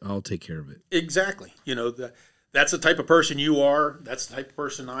 Like, I'll take care of it. Exactly. You know, that's the type of person you are. That's the type of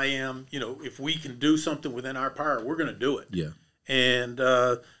person I am. You know, if we can do something within our power, we're going to do it. Yeah. And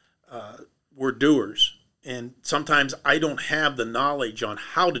we're doers. And sometimes I don't have the knowledge on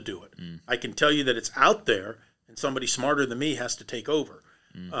how to do it. I can tell you that it's out there, and somebody smarter than me has to take over.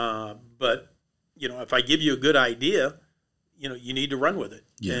 But, you know, if I give you a good idea, you know, you need to run with it.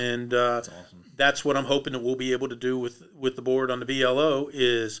 Yeah. And That's awesome. that's what I'm hoping that we'll be able to do with the board on the VLO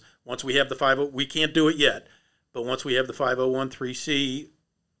is once we have the we can't do it yet, but once we have the 501(c)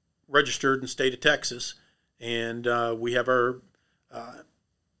 registered in the state of Texas and we have our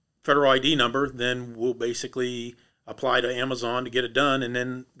federal ID number, then we'll basically apply to Amazon to get it done, and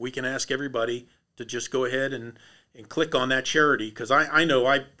then we can ask everybody to just go ahead and click on that charity. Because I know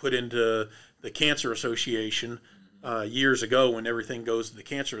I put into the Cancer Association years ago when everything goes to the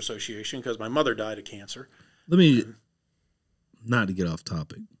Cancer Association because my mother died of cancer. Let me, not to get off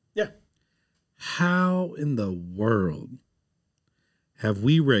topic. Yeah. How in the world have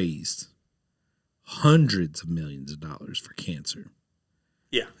we raised hundreds of millions of dollars for cancer?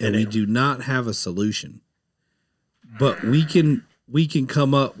 Yeah. And we do not have a solution. But we can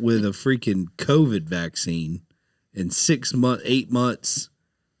come up with a freaking COVID vaccine in 6 months, 8 months.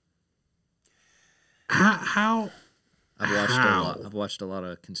 How? I've watched a lot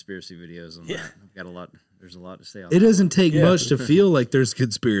of conspiracy videos on that. I've got a lot. There's a lot to say on It that. doesn't take much to feel like there's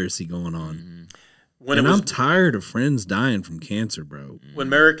conspiracy going on. And I'm tired of friends dying from cancer, bro. When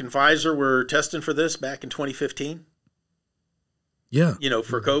Merck and Pfizer were testing for this back in 2015, Yeah. you know,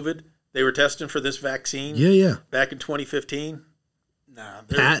 for COVID, they were testing for this vaccine Yeah. back in 2015.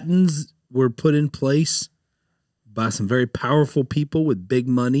 Patents were put in place by some very powerful people with big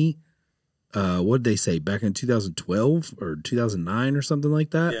money. What did they say back in 2012 or 2009 or something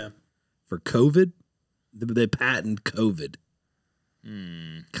like that? Yeah. For COVID, they patent COVID.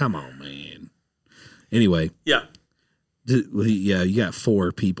 Come on, man. Anyway, Yeah. yeah, you got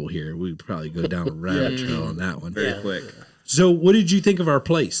 4 people here. We'd probably go down a rabbit trail on that one. Very quick. So, what did you think of our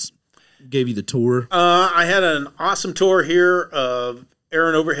place? Gave you the tour. I had an awesome tour here of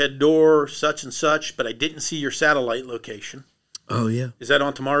Aaron Overhead Door, such and such, but I didn't see your satellite location. Oh yeah, Is that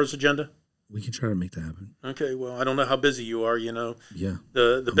on tomorrow's agenda? we can try to make that happen. Okay, well, I don't know how busy you are, you know. Yeah.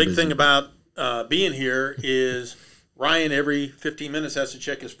 The I'm big busy. thing about being here is Ryan every 15 minutes has to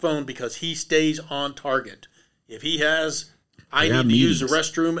check his phone because he stays on target. If he has, I got need to use the meetings.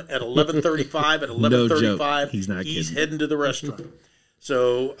 restroom at 11:35, at No 11:35, joke. He's not kidding. heading to the restroom.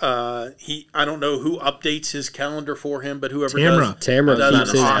 So I don't know who updates his calendar for him, but whoever Tamara. does, Tamara does keeps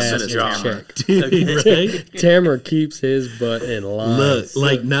an his awesome ass in job. check. Right? Tamara keeps his butt in line. Look,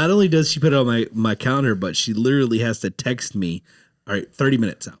 like not only does she put it on my calendar, but she literally has to text me. All right, 30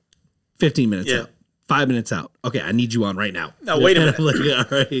 minutes out, 15 minutes Yeah. out, 5 minutes out. Okay, I need you on right now. Now, wait a minute. I'm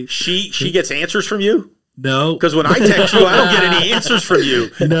like, all right. She gets answers from you? No, Because when I text you, I don't get any answers from you.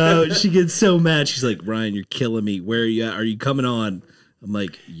 no, she gets so mad. She's like, Ryan, you're killing me. Where are you at? Are you coming on? I'm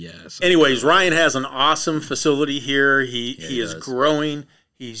like, yes. Anyways, Ryan has an awesome facility here. He is does. growing.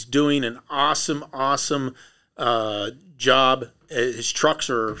 He's doing an awesome job. His trucks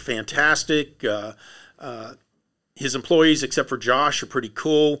are fantastic. His employees, except for Josh, are pretty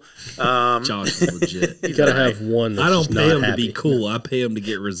cool. Josh is legit. You gotta have one. That's I don't just pay not him to happy. be cool. I pay him to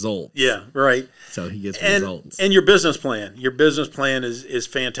get results. Yeah, right. So he gets And results. your business plan. Your business plan is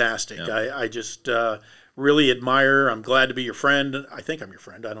fantastic. I just really admire. I'm glad to be your friend. I think I'm your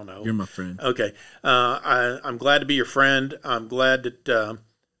friend. I don't know. You're my friend. Okay. I'm glad to be your friend. I'm glad that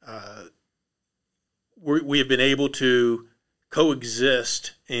we have been able to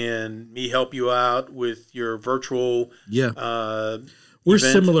coexist and me help you out with your virtual we're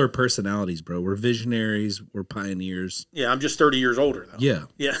event. similar personalities, bro. We're visionaries. We're pioneers. Yeah, I'm just 30 years older, though. Yeah.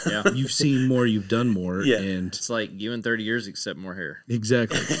 Yeah. You've seen more. You've done more. Yeah. And It's like you in 30 years, except more hair.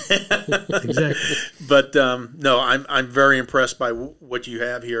 exactly. Exactly. But no, I'm very impressed by what you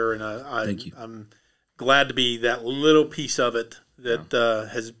have here, and Thank you. I'm glad to be that little piece of it that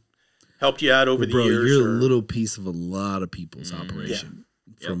has helped you out over the Bro, years. you're a little piece of a lot of people's operation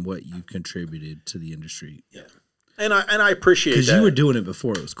Yeah. from what you've contributed to the industry. Yeah. And I appreciate that. Because you were doing it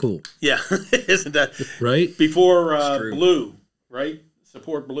before. It was cool. Yeah. Isn't that Right? before true. Blue, right?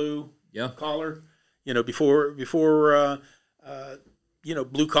 Support Blue Yeah. collar. You know, before blue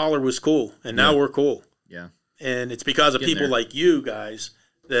collar was cool, and now we're cool. Yeah. And it's because of Getting people there. like you guys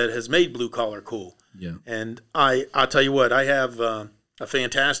that has made blue collar cool. Yeah. And I'll tell you what, I have a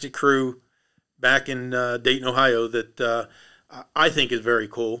fantastic crew back in Dayton, Ohio that I think is very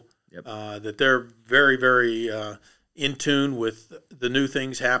cool. Yep. That they're very, very in tune with the new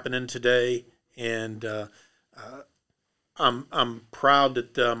things happening today, and I'm proud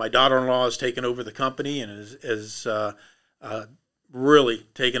that my daughter-in-law has taken over the company and is really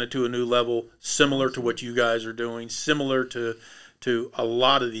taken it to a new level, similar to what you guys are doing, similar to a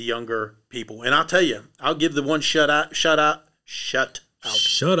lot of the younger people. And I'll tell you, I'll give the one shout out Shut up.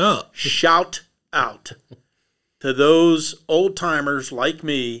 shout out to those old timers like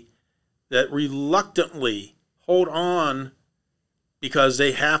me that reluctantly hold on because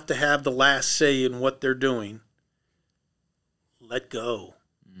they have to have the last say in what they're doing. Let go.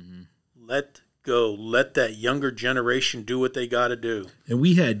 Let go. Let that younger generation do what they got to do. And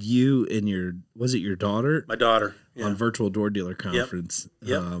we had you and was it your daughter? My daughter. Yeah. On Virtual Door Dealer Conference.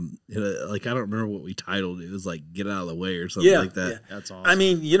 Yep. Like, I don't remember what we titled it. It was like, get out of the way or something like that. Yeah. That's awesome. I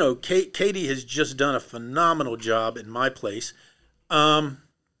mean, Katie has just done a phenomenal job in my place. I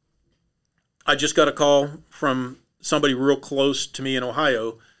just got a call from somebody real close to me in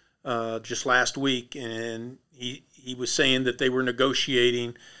Ohio just last week, and he was saying that they were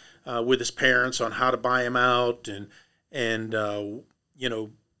negotiating with his parents on how to buy him out and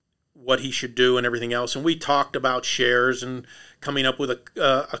what he should do and everything else. And we talked about shares and coming up with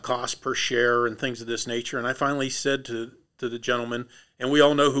a cost per share and things of this nature. And I finally said to the gentleman, and we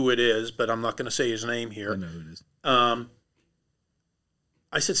all know who it is, but I'm not going to say his name here. I know who it is.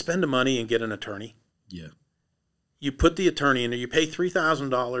 I said, spend the money and get an attorney. Yeah. You put the attorney in there. You pay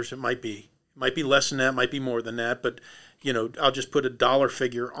 $3,000. It might be less than that, might be more than that, but I'll just put a dollar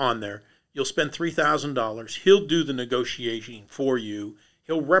figure on there. You'll spend $3,000. He'll do the negotiating for you.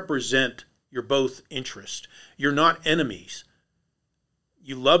 He'll represent your both interests. You're not enemies.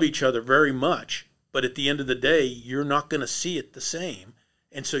 You love each other very much, but at the end of the day, you're not going to see it the same.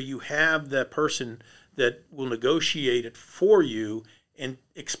 And so you have that person that will negotiate it for you and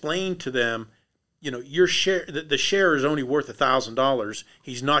explain to them, your share, the share is only worth $1,000.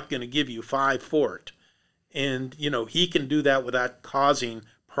 He's not going to give you $5 for it. And, he can do that without causing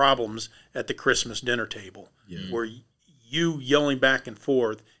problems at the Christmas dinner table, where you yelling back and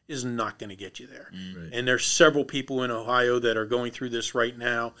forth is not going to get you there. Right. And there's several people in Ohio that are going through this right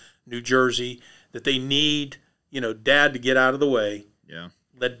now, New Jersey, that they need, dad to get out of the way. Yeah.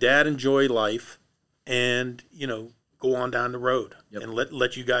 Let dad enjoy life and, go on down the road and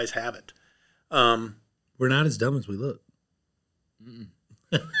let you guys have it. We're not as dumb as we look.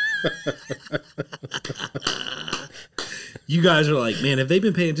 You guys are like, man, have they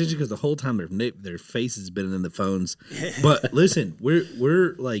been paying attention? Because the whole time their face has been in the phones. But listen,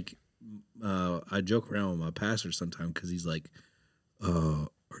 we're like, I joke around with my pastor sometimes because he's like, are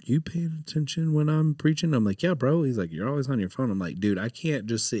you paying attention when I'm preaching? I'm like, yeah, bro. He's like, you're always on your phone. I'm like, dude, I can't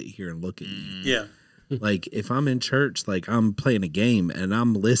just sit here and look at you. Yeah. Like, if I'm in church, like, I'm playing a game and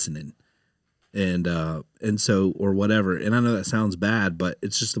I'm listening. And so, or whatever. And I know that sounds bad, but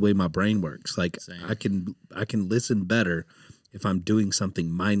it's just the way my brain works. Like, Same. I can listen better if I'm doing something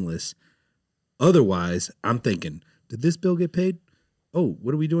mindless. Otherwise, I'm thinking, did this bill get paid? Oh,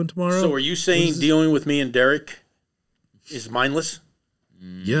 what are we doing tomorrow? So are you saying dealing with me and Derek is mindless?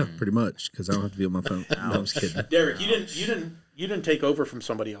 Yeah, pretty much, because I don't have to be on my phone. No, I'm just kidding. Derek, you didn't take over from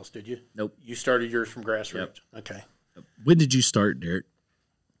somebody else, did you? Nope. You started yours from grassroots. Yep. Okay. When did you start, Derek?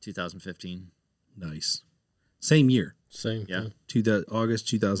 2015. Nice. Same year. Same. Yeah. August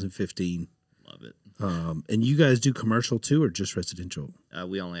 2015. Love it. And you guys do commercial too, or just residential?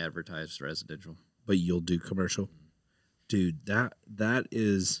 We only advertise residential. But you'll do commercial? Dude, that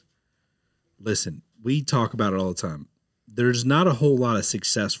is, listen, we talk about it all the time. There's not a whole lot of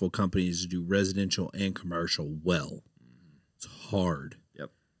successful companies that do residential and commercial well. It's hard. Yep.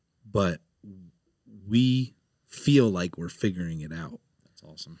 But we feel like we're figuring it out. That's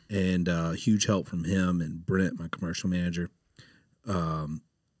awesome. And huge help from him and Brent, my commercial manager.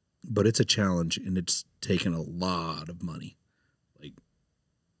 But it's a challenge, and it's taken a lot of money, like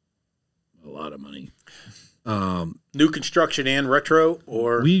a lot of money. New construction and retro,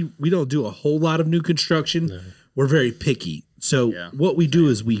 or We don't do a whole lot of new construction. No. We're very picky. So what we do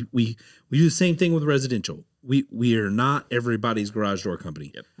is we do the same thing with residential. We are not everybody's garage door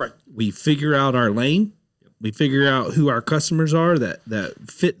company. Yep. right. We figure out our lane. Yep. We figure out who our customers are that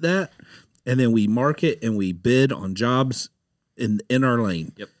fit that, and then we market and we bid on jobs in our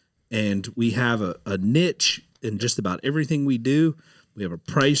lane. Yep. And we have a niche in just about everything we do. We have a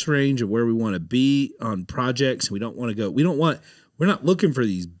price range of where we want to be on projects. We don't want to go. We're not looking for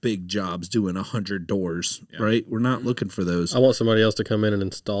these big jobs doing 100 doors, right? We're not looking for those. I want somebody else to come in and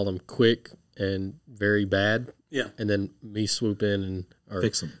install them quick and very bad. Yeah. And then me swoop in or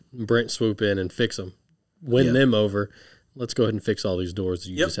Fix them. Brent swoop in and fix them. Win them over. Let's go ahead and fix all these doors that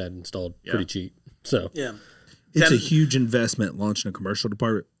you just had installed pretty cheap. So Yeah. It's a huge investment launching a commercial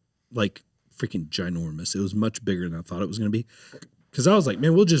department, like freaking ginormous. It was much bigger than I thought it was going to be. Because I was like,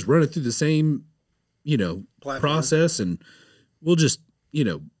 man, we'll just run it through the same, process, and we'll just,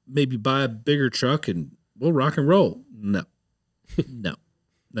 maybe buy a bigger truck and we'll rock and roll. No, no,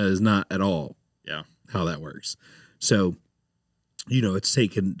 that is not at all how that works. So, it's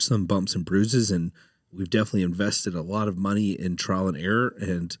taken some bumps and bruises, and we've definitely invested a lot of money in trial and error.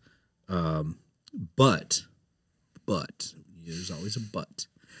 And, but there's always a but.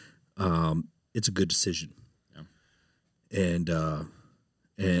 It's a good decision. And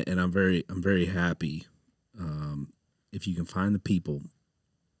I'm very happy if you can find the people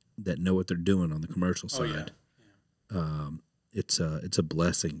that know what they're doing on the commercial side. It's a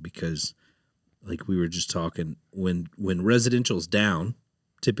blessing, because like we were just talking, when residential's down,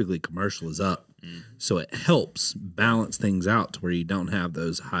 typically commercial is up. So it helps balance things out to where you don't have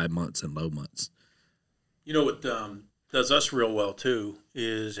those high months and low months. You know what does us real well too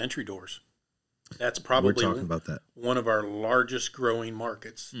is entry doors. That's probably We're talking about that. One of our largest growing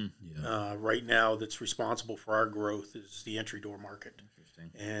markets right now. That's responsible for our growth is the entry door market.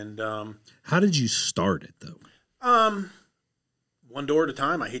 Interesting. And how did you start it though? One door at a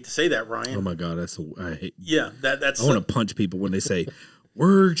time. I hate to say that, Ryan. Oh my God, I hate. Yeah, that's. I want to punch people when they say,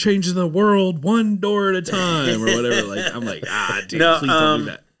 "We're changing the world one door at a time" or whatever. Like I'm like, dude, no, please don't do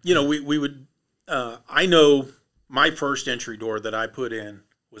that. We would. I know my first entry door that I put in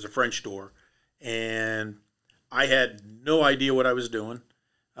was a French door. And I had no idea what I was doing.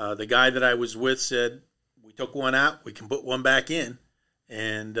 The guy that I was with said, we took one out, we can put one back in.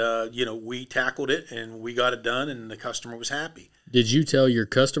 And, we tackled it and we got it done, and the customer was happy. Did you tell your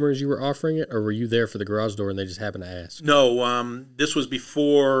customers you were offering it, or were you there for the garage door and they just happened to ask? No, this was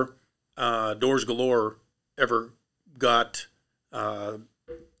before Doors Galore ever got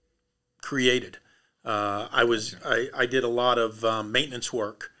created. I did a lot of maintenance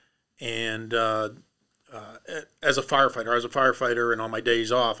work. And as a firefighter, and on my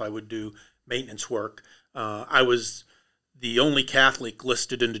days off, I would do maintenance work. I was the only Catholic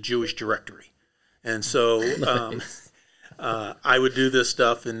listed in the Jewish directory. And so I would do this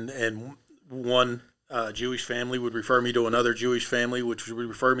stuff, and one Jewish family would refer me to another Jewish family, which would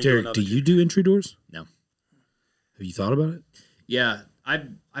refer me Derek, to another. do you do entry doors? No. Have you thought about it? Yeah,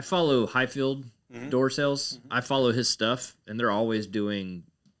 I follow Highfield door sales. I follow his stuff, and they're always doing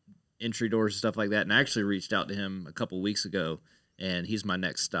entry doors and stuff like that. And I actually reached out to him a couple weeks ago, and he's my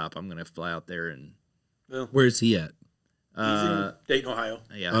next stop. I'm going to fly out there and. Where's he at? He's in Dayton, Ohio.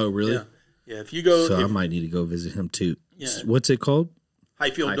 Yeah. Oh, really? Yeah. If you go, I might need to go visit him too. Yeah. What's it called?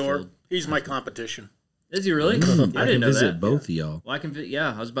 Highfield Door. He's my competition. Is he really? I didn't can know visit that. both of y'all. Well, I can.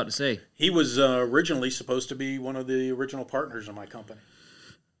 I was about to say He was originally supposed to be one of the original partners of my company.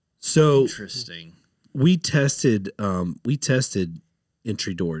 So interesting. we tested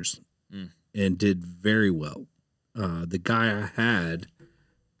entry doors and did very well. The guy I had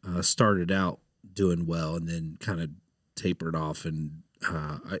started out doing well and then kind of tapered off, and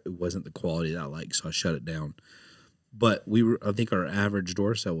it wasn't the quality that I liked, so I shut it down. But I think our average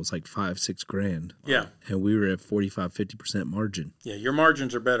door sale was like $5-6 grand. Yeah. And we were at 45-50% margin. Yeah, your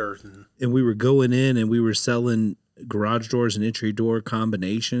margins are better. And we were going in and we were selling garage doors and entry door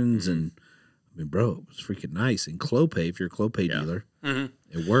combinations. And I mean, bro, it was freaking nice. And Clopay, if you're a Clopay dealer,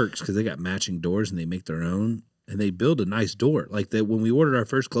 it works because they got matching doors and they make their own. And they build a nice door. Like that, when we ordered our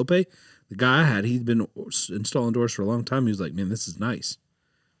first Clopay, the guy I had, he'd been installing doors for a long time. He was like, man, this is nice.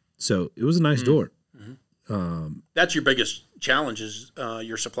 So it was a nice door. That's your biggest challenge is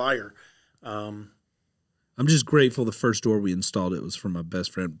your supplier. I'm just grateful the first door we installed, it was from my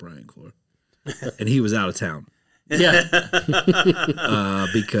best friend, Brian Clore. And he was out of town. Yeah.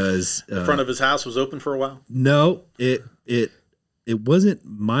 Because The front of his house was open for a while. no, it wasn't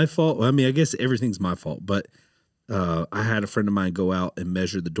my fault. I mean, I guess everything's my fault, but I had a friend of mine go out and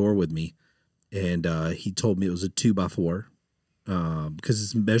measure the door with me, and he told me it was a 2x4 because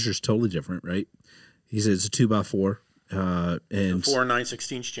his measure's totally different, right? He said it's a 2x4, and 4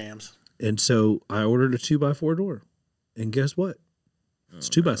 9/16 jams. and so I ordered a 2x4 door, and guess what? It's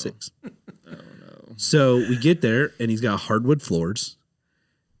 2x6. So we get there, and he's got hardwood floors,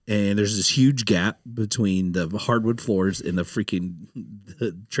 and there's this huge gap between the hardwood floors and the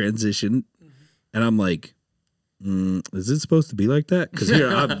freaking transition. And I'm like, is it supposed to be like that? Because here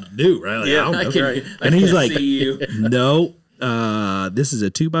I'm new, right? Like, Yeah, I don't know. right. And he's like, see you. no, this is a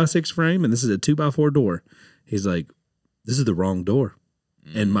 2x6 frame, and this is a 2x4 door. He's like, this is the wrong door.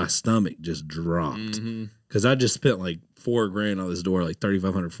 And my stomach just dropped because I just spent like $4,000 on this door, like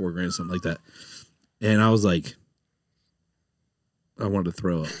 $3,500, $4,000, something like that. And I was like, I wanted to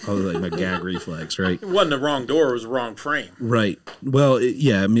throw up. I was like, my gag reflex, right? It wasn't the wrong door; it was the wrong frame. Right. Well,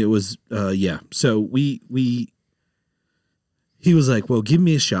 yeah. I mean, it was, yeah. So he was like, well, give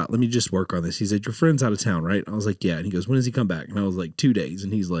me a shot. Let me just work on this. He said, your friend's out of town, right? I was like, yeah. And he goes, when does he come back? And I was like, 2 days.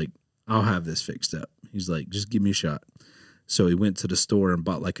 And he's like, I'll have this fixed up. He's like, just give me a shot. So he went to the store and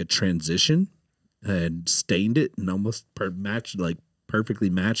bought like a transition and stained it and almost perfectly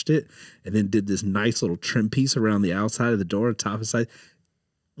matched it, and then did this nice little trim piece around the outside of the door, top and side.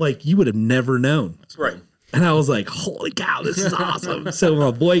 Like you would have never known. Right. And I was like, holy cow, this is awesome. So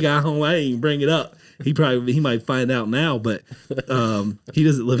my boy got home, I didn't even bring it up. He might find out now, but he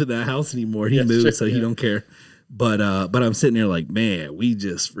doesn't live in that house anymore. He moved, so he don't care. But I'm sitting there like, man, we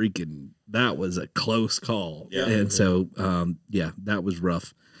just that was a close call. Yeah. And so that was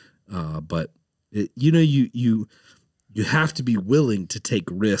rough. But you have to be willing to take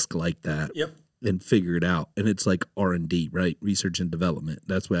risk like that. Yep. And figure it out. And it's like R&D, right? Research and development.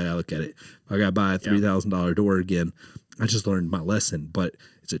 That's the way I look at it. If I got to buy a $3,000 door again, I just learned my lesson, but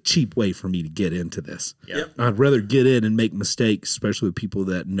it's a cheap way for me to get into this. Yep. I'd rather get in and make mistakes, especially with people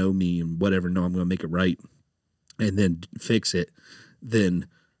that know me and whatever, know I'm going to make it right and then fix it, than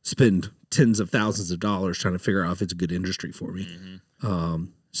spend tens of thousands of dollars trying to figure out if it's a good industry for me.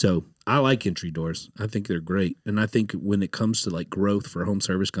 So I like entry doors. I think they're great. And I think when it comes to like growth for home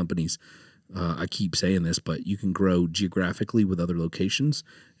service companies, I keep saying this, but you can grow geographically with other locations,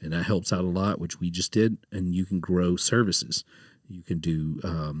 and that helps out a lot, which we just did. And you can grow services. You can do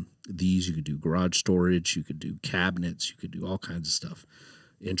you can do garage storage, you could do cabinets, you could do all kinds of stuff.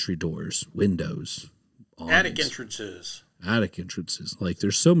 Entry doors, windows, Attic entrances. Like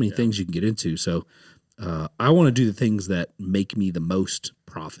there's so many things you can get into. So I want to do the things that make me the most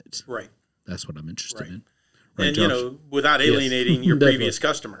profit. Right. That's what I'm interested in. Right, and, Josh? without alienating your previous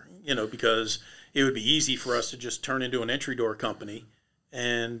customer, because it would be easy for us to just turn into an entry door company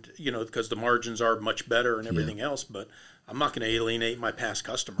and, because the margins are much better and everything else, but I'm not going to alienate my past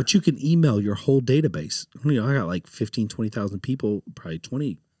customer. But you can email your whole database. I got like 15, 20,000 people, probably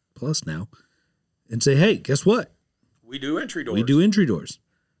 20 plus now, and say, hey, guess what? We do entry doors. We do entry doors.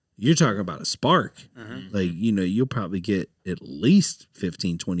 You're talking about a spark. Like, you'll probably get at least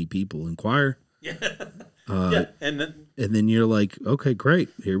 15, 20 people inquire. Yeah. And then you're like, okay, great.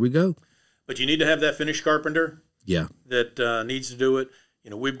 Here we go. But you need to have that finished carpenter. Yeah. That needs to do it.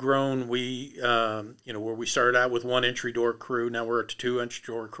 We've grown. Where we started out with one entry door crew, now we're at 2 entry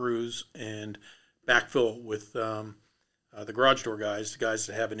door crews and backfill with the garage door guys, the guys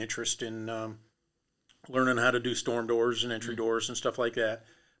that have an interest in learning how to do storm doors and entry doors and stuff like that.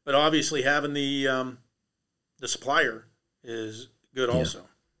 But obviously having the supplier is good also.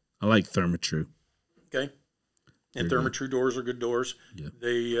 I like Therma-Tru. Okay. And Therma-Tru doors are good doors. Yeah.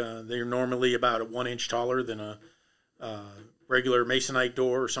 They're normally about 1 inch taller than a regular masonite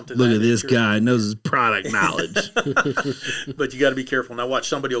door or something. Look at this guy, knows his product knowledge. But you got to be careful. Now watch,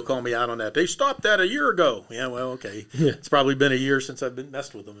 somebody will call me out on that. They stopped that a year ago. Yeah, well, okay. It's probably been a year since I've been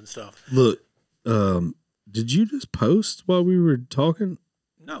messed with them and stuff. Look, did you just post while we were talking?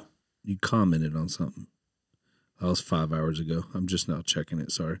 No. You commented on something. That was 5 hours ago. I'm just now checking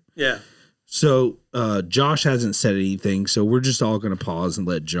it. Sorry. Yeah. So Josh hasn't said anything, so we're just all going to pause and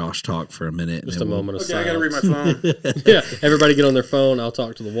let Josh talk for a minute. Just a moment of silence. I got to read my phone. Yeah, everybody get on their phone. I'll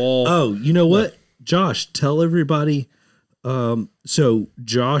talk to the wall. Oh, you know what? Josh, tell everybody. So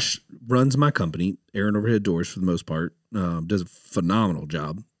Josh runs my company, Aaron Overhead Doors, for the most part. Does a phenomenal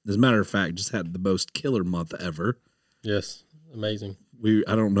job. As a matter of fact, just had the most killer month ever. Yes, amazing.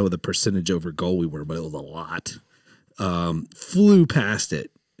 I don't know the percentage over goal we were, but it was a lot. Flew past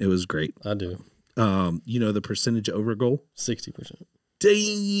it. It was great. I do. The percentage over goal? 60%.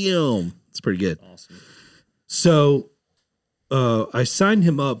 Damn. It's pretty good. Awesome. So I signed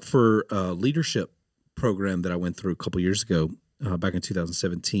him up for a leadership program that I went through a couple years ago, back in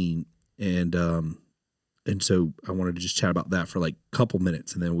 2017. And so I wanted to just chat about that for like a couple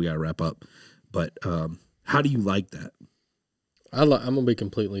minutes and then we got to wrap up. But how do you like that? I'm going to be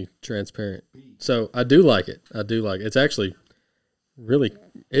completely transparent. So I do like it. It's actually really,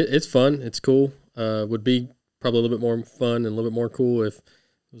 it's fun. It's cool. Would be probably a little bit more fun and a little bit more cool if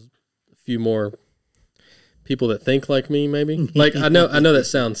there was a few more people that think like me, maybe. Like I know that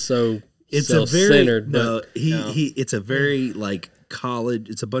sounds so self-centered. It's a very like college.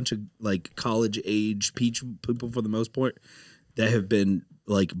 It's a bunch of like college age people for the most part that have been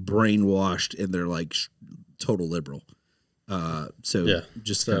like brainwashed and they're like total liberal. So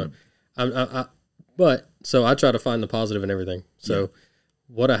I try to find the positive in everything. So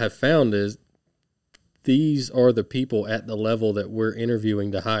what I have found is these are the people at the level that we're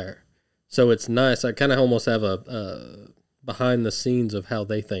interviewing to hire. So it's nice. I kind of almost have a behind the scenes of how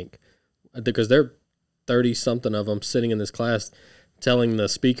they think, because they're 30-something of them sitting in this class telling the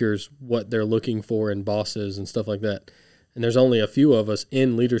speakers what they're looking for in bosses and stuff like that. And there's only a few of us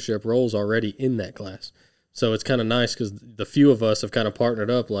in leadership roles already in that class. So it's kind of nice because the few of us have kind of partnered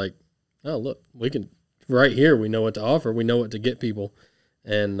up like, oh, look, we can right here. We know what to offer. We know what to get people.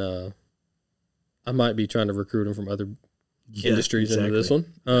 And I might be trying to recruit them from other industries into this one.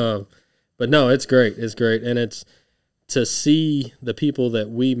 But no, it's great. It's great. And it's to see the people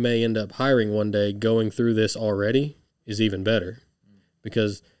that we may end up hiring one day going through this already is even better,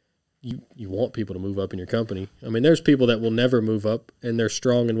 because you want people to move up in your company. I mean, there's people that will never move up and they're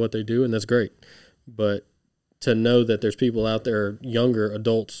strong in what they do, and that's great. But to know that there's people out there, younger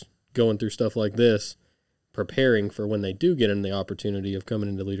adults, going through stuff like this, preparing for when they do get in the opportunity of coming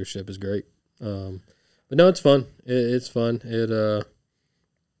into leadership is great. But no, it's fun. It's fun. It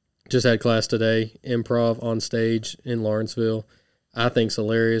just had class today, improv on stage in Lawrenceville. I think's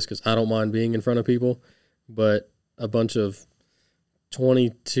hilarious because I don't mind being in front of people, but a bunch of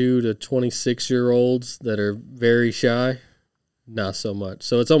 22 to 26-year-olds that are very shy, not so much.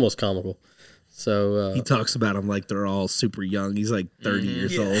 So it's almost comical. So he talks about them like they're all super young. He's like 30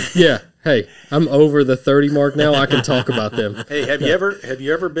 years old. Yeah. Hey, I'm over the 30 mark now. I can talk about them. Hey, have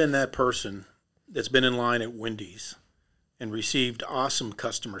you ever been that person that's been in line at Wendy's and received awesome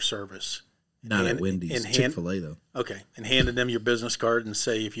customer service? Not at Wendy's, Chick-fil-A though. Okay, and handed them your business card and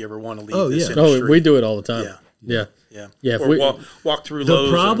say if you ever want to leave this industry. Oh, we do it all the time. Yeah. Or walk through the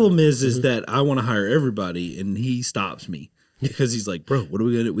Lowe's. The problem is that I want to hire everybody, and he stops me because he's like, "Bro, what are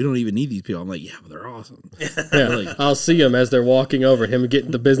we gonna do? We don't even need these people." I'm like, "Yeah, but they're awesome." Yeah, like, I'll see them as they're walking over, him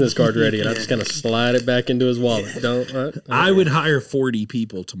getting the business card ready, and I just kind of slide it back into his wallet. I would hire 40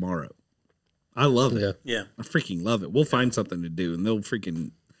 people tomorrow. I love it. Yeah. I freaking love it. We'll find something to do, and they'll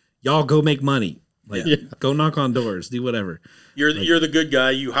freaking y'all go make money. Like, go knock on doors, do whatever. You're the good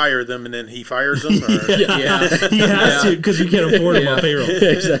guy. You hire them, and then he fires them. Or? He has to because we can't afford him on payroll.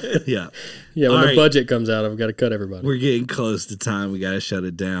 Exactly. Yeah. When the budget comes out, I've got to cut everybody. We're getting close to time. We got to shut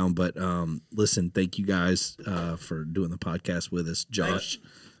it down. But listen, thank you guys for doing the podcast with us, Josh.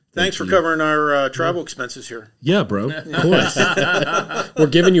 Thanks for covering our travel expenses here. Yeah, bro. Of course. We're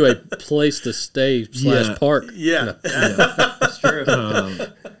giving you a place to stay / park. Yeah. That's true.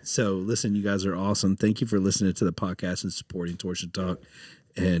 So, listen, you guys are awesome. Thank you for listening to the podcast and supporting Torch and Talk.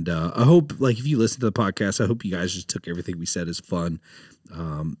 And I hope, like, if you listen to the podcast, I hope you guys just took everything we said as fun,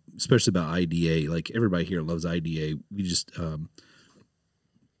 especially about IDA. Like, everybody here loves IDA. We just, we're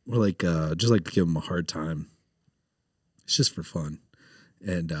like, just like to give them a hard time. It's just for fun.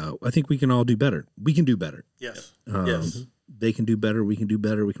 And I think we can all do better. We can do better. Yes. Yes. They can do better. We can do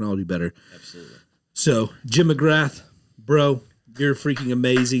better. We can all do better. Absolutely. So, Jim McGrath, bro, you're freaking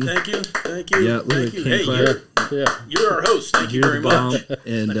amazing. Thank you. Yeah, thank you. Hey, you're our host. Thank you very much.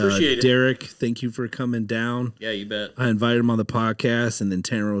 And appreciate it. Derek, thank you for coming down. Yeah, you bet. I invited him on the podcast, and then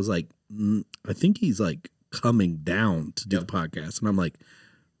Tanner was like, I think he's like coming down to do the podcast. And I'm like,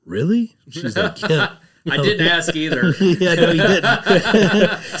 really? She's like, yeah. I didn't ask either. Yeah, no, you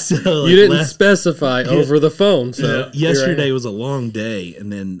didn't. So, you didn't specify over the phone. So yesterday was a long day,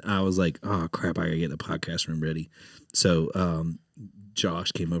 and then I was like, "Oh crap, I gotta get the podcast room ready." So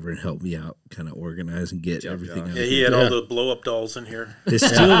Josh came over and helped me out, kind of organize and get everything. Yeah, he had all the blow up dolls in here. It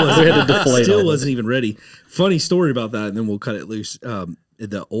still wasn't even ready. Funny story about that, and then we'll cut it loose.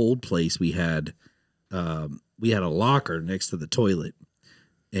 The old place we had a locker next to the toilet,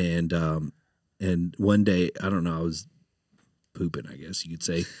 and one day, I don't know, I was pooping, I guess you could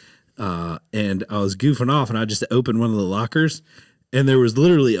say. And I was goofing off, and I just opened one of the lockers, and there was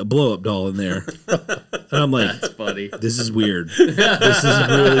literally a blow up doll in there. And I'm like, That's funny. this is weird. This is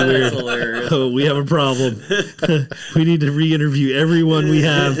really weird. That's hilarious. Oh, we have a problem. We need to re-interview everyone we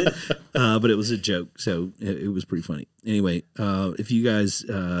have. But it was a joke, so it was pretty funny. Anyway, if you guys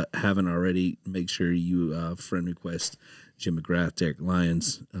haven't already, make sure you friend request Jim McGrath, Derek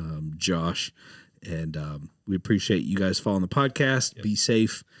Lyons, Josh, and we appreciate you guys following the podcast. Yep. Be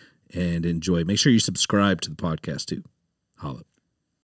safe and enjoy. Make sure you subscribe to the podcast too. Holla.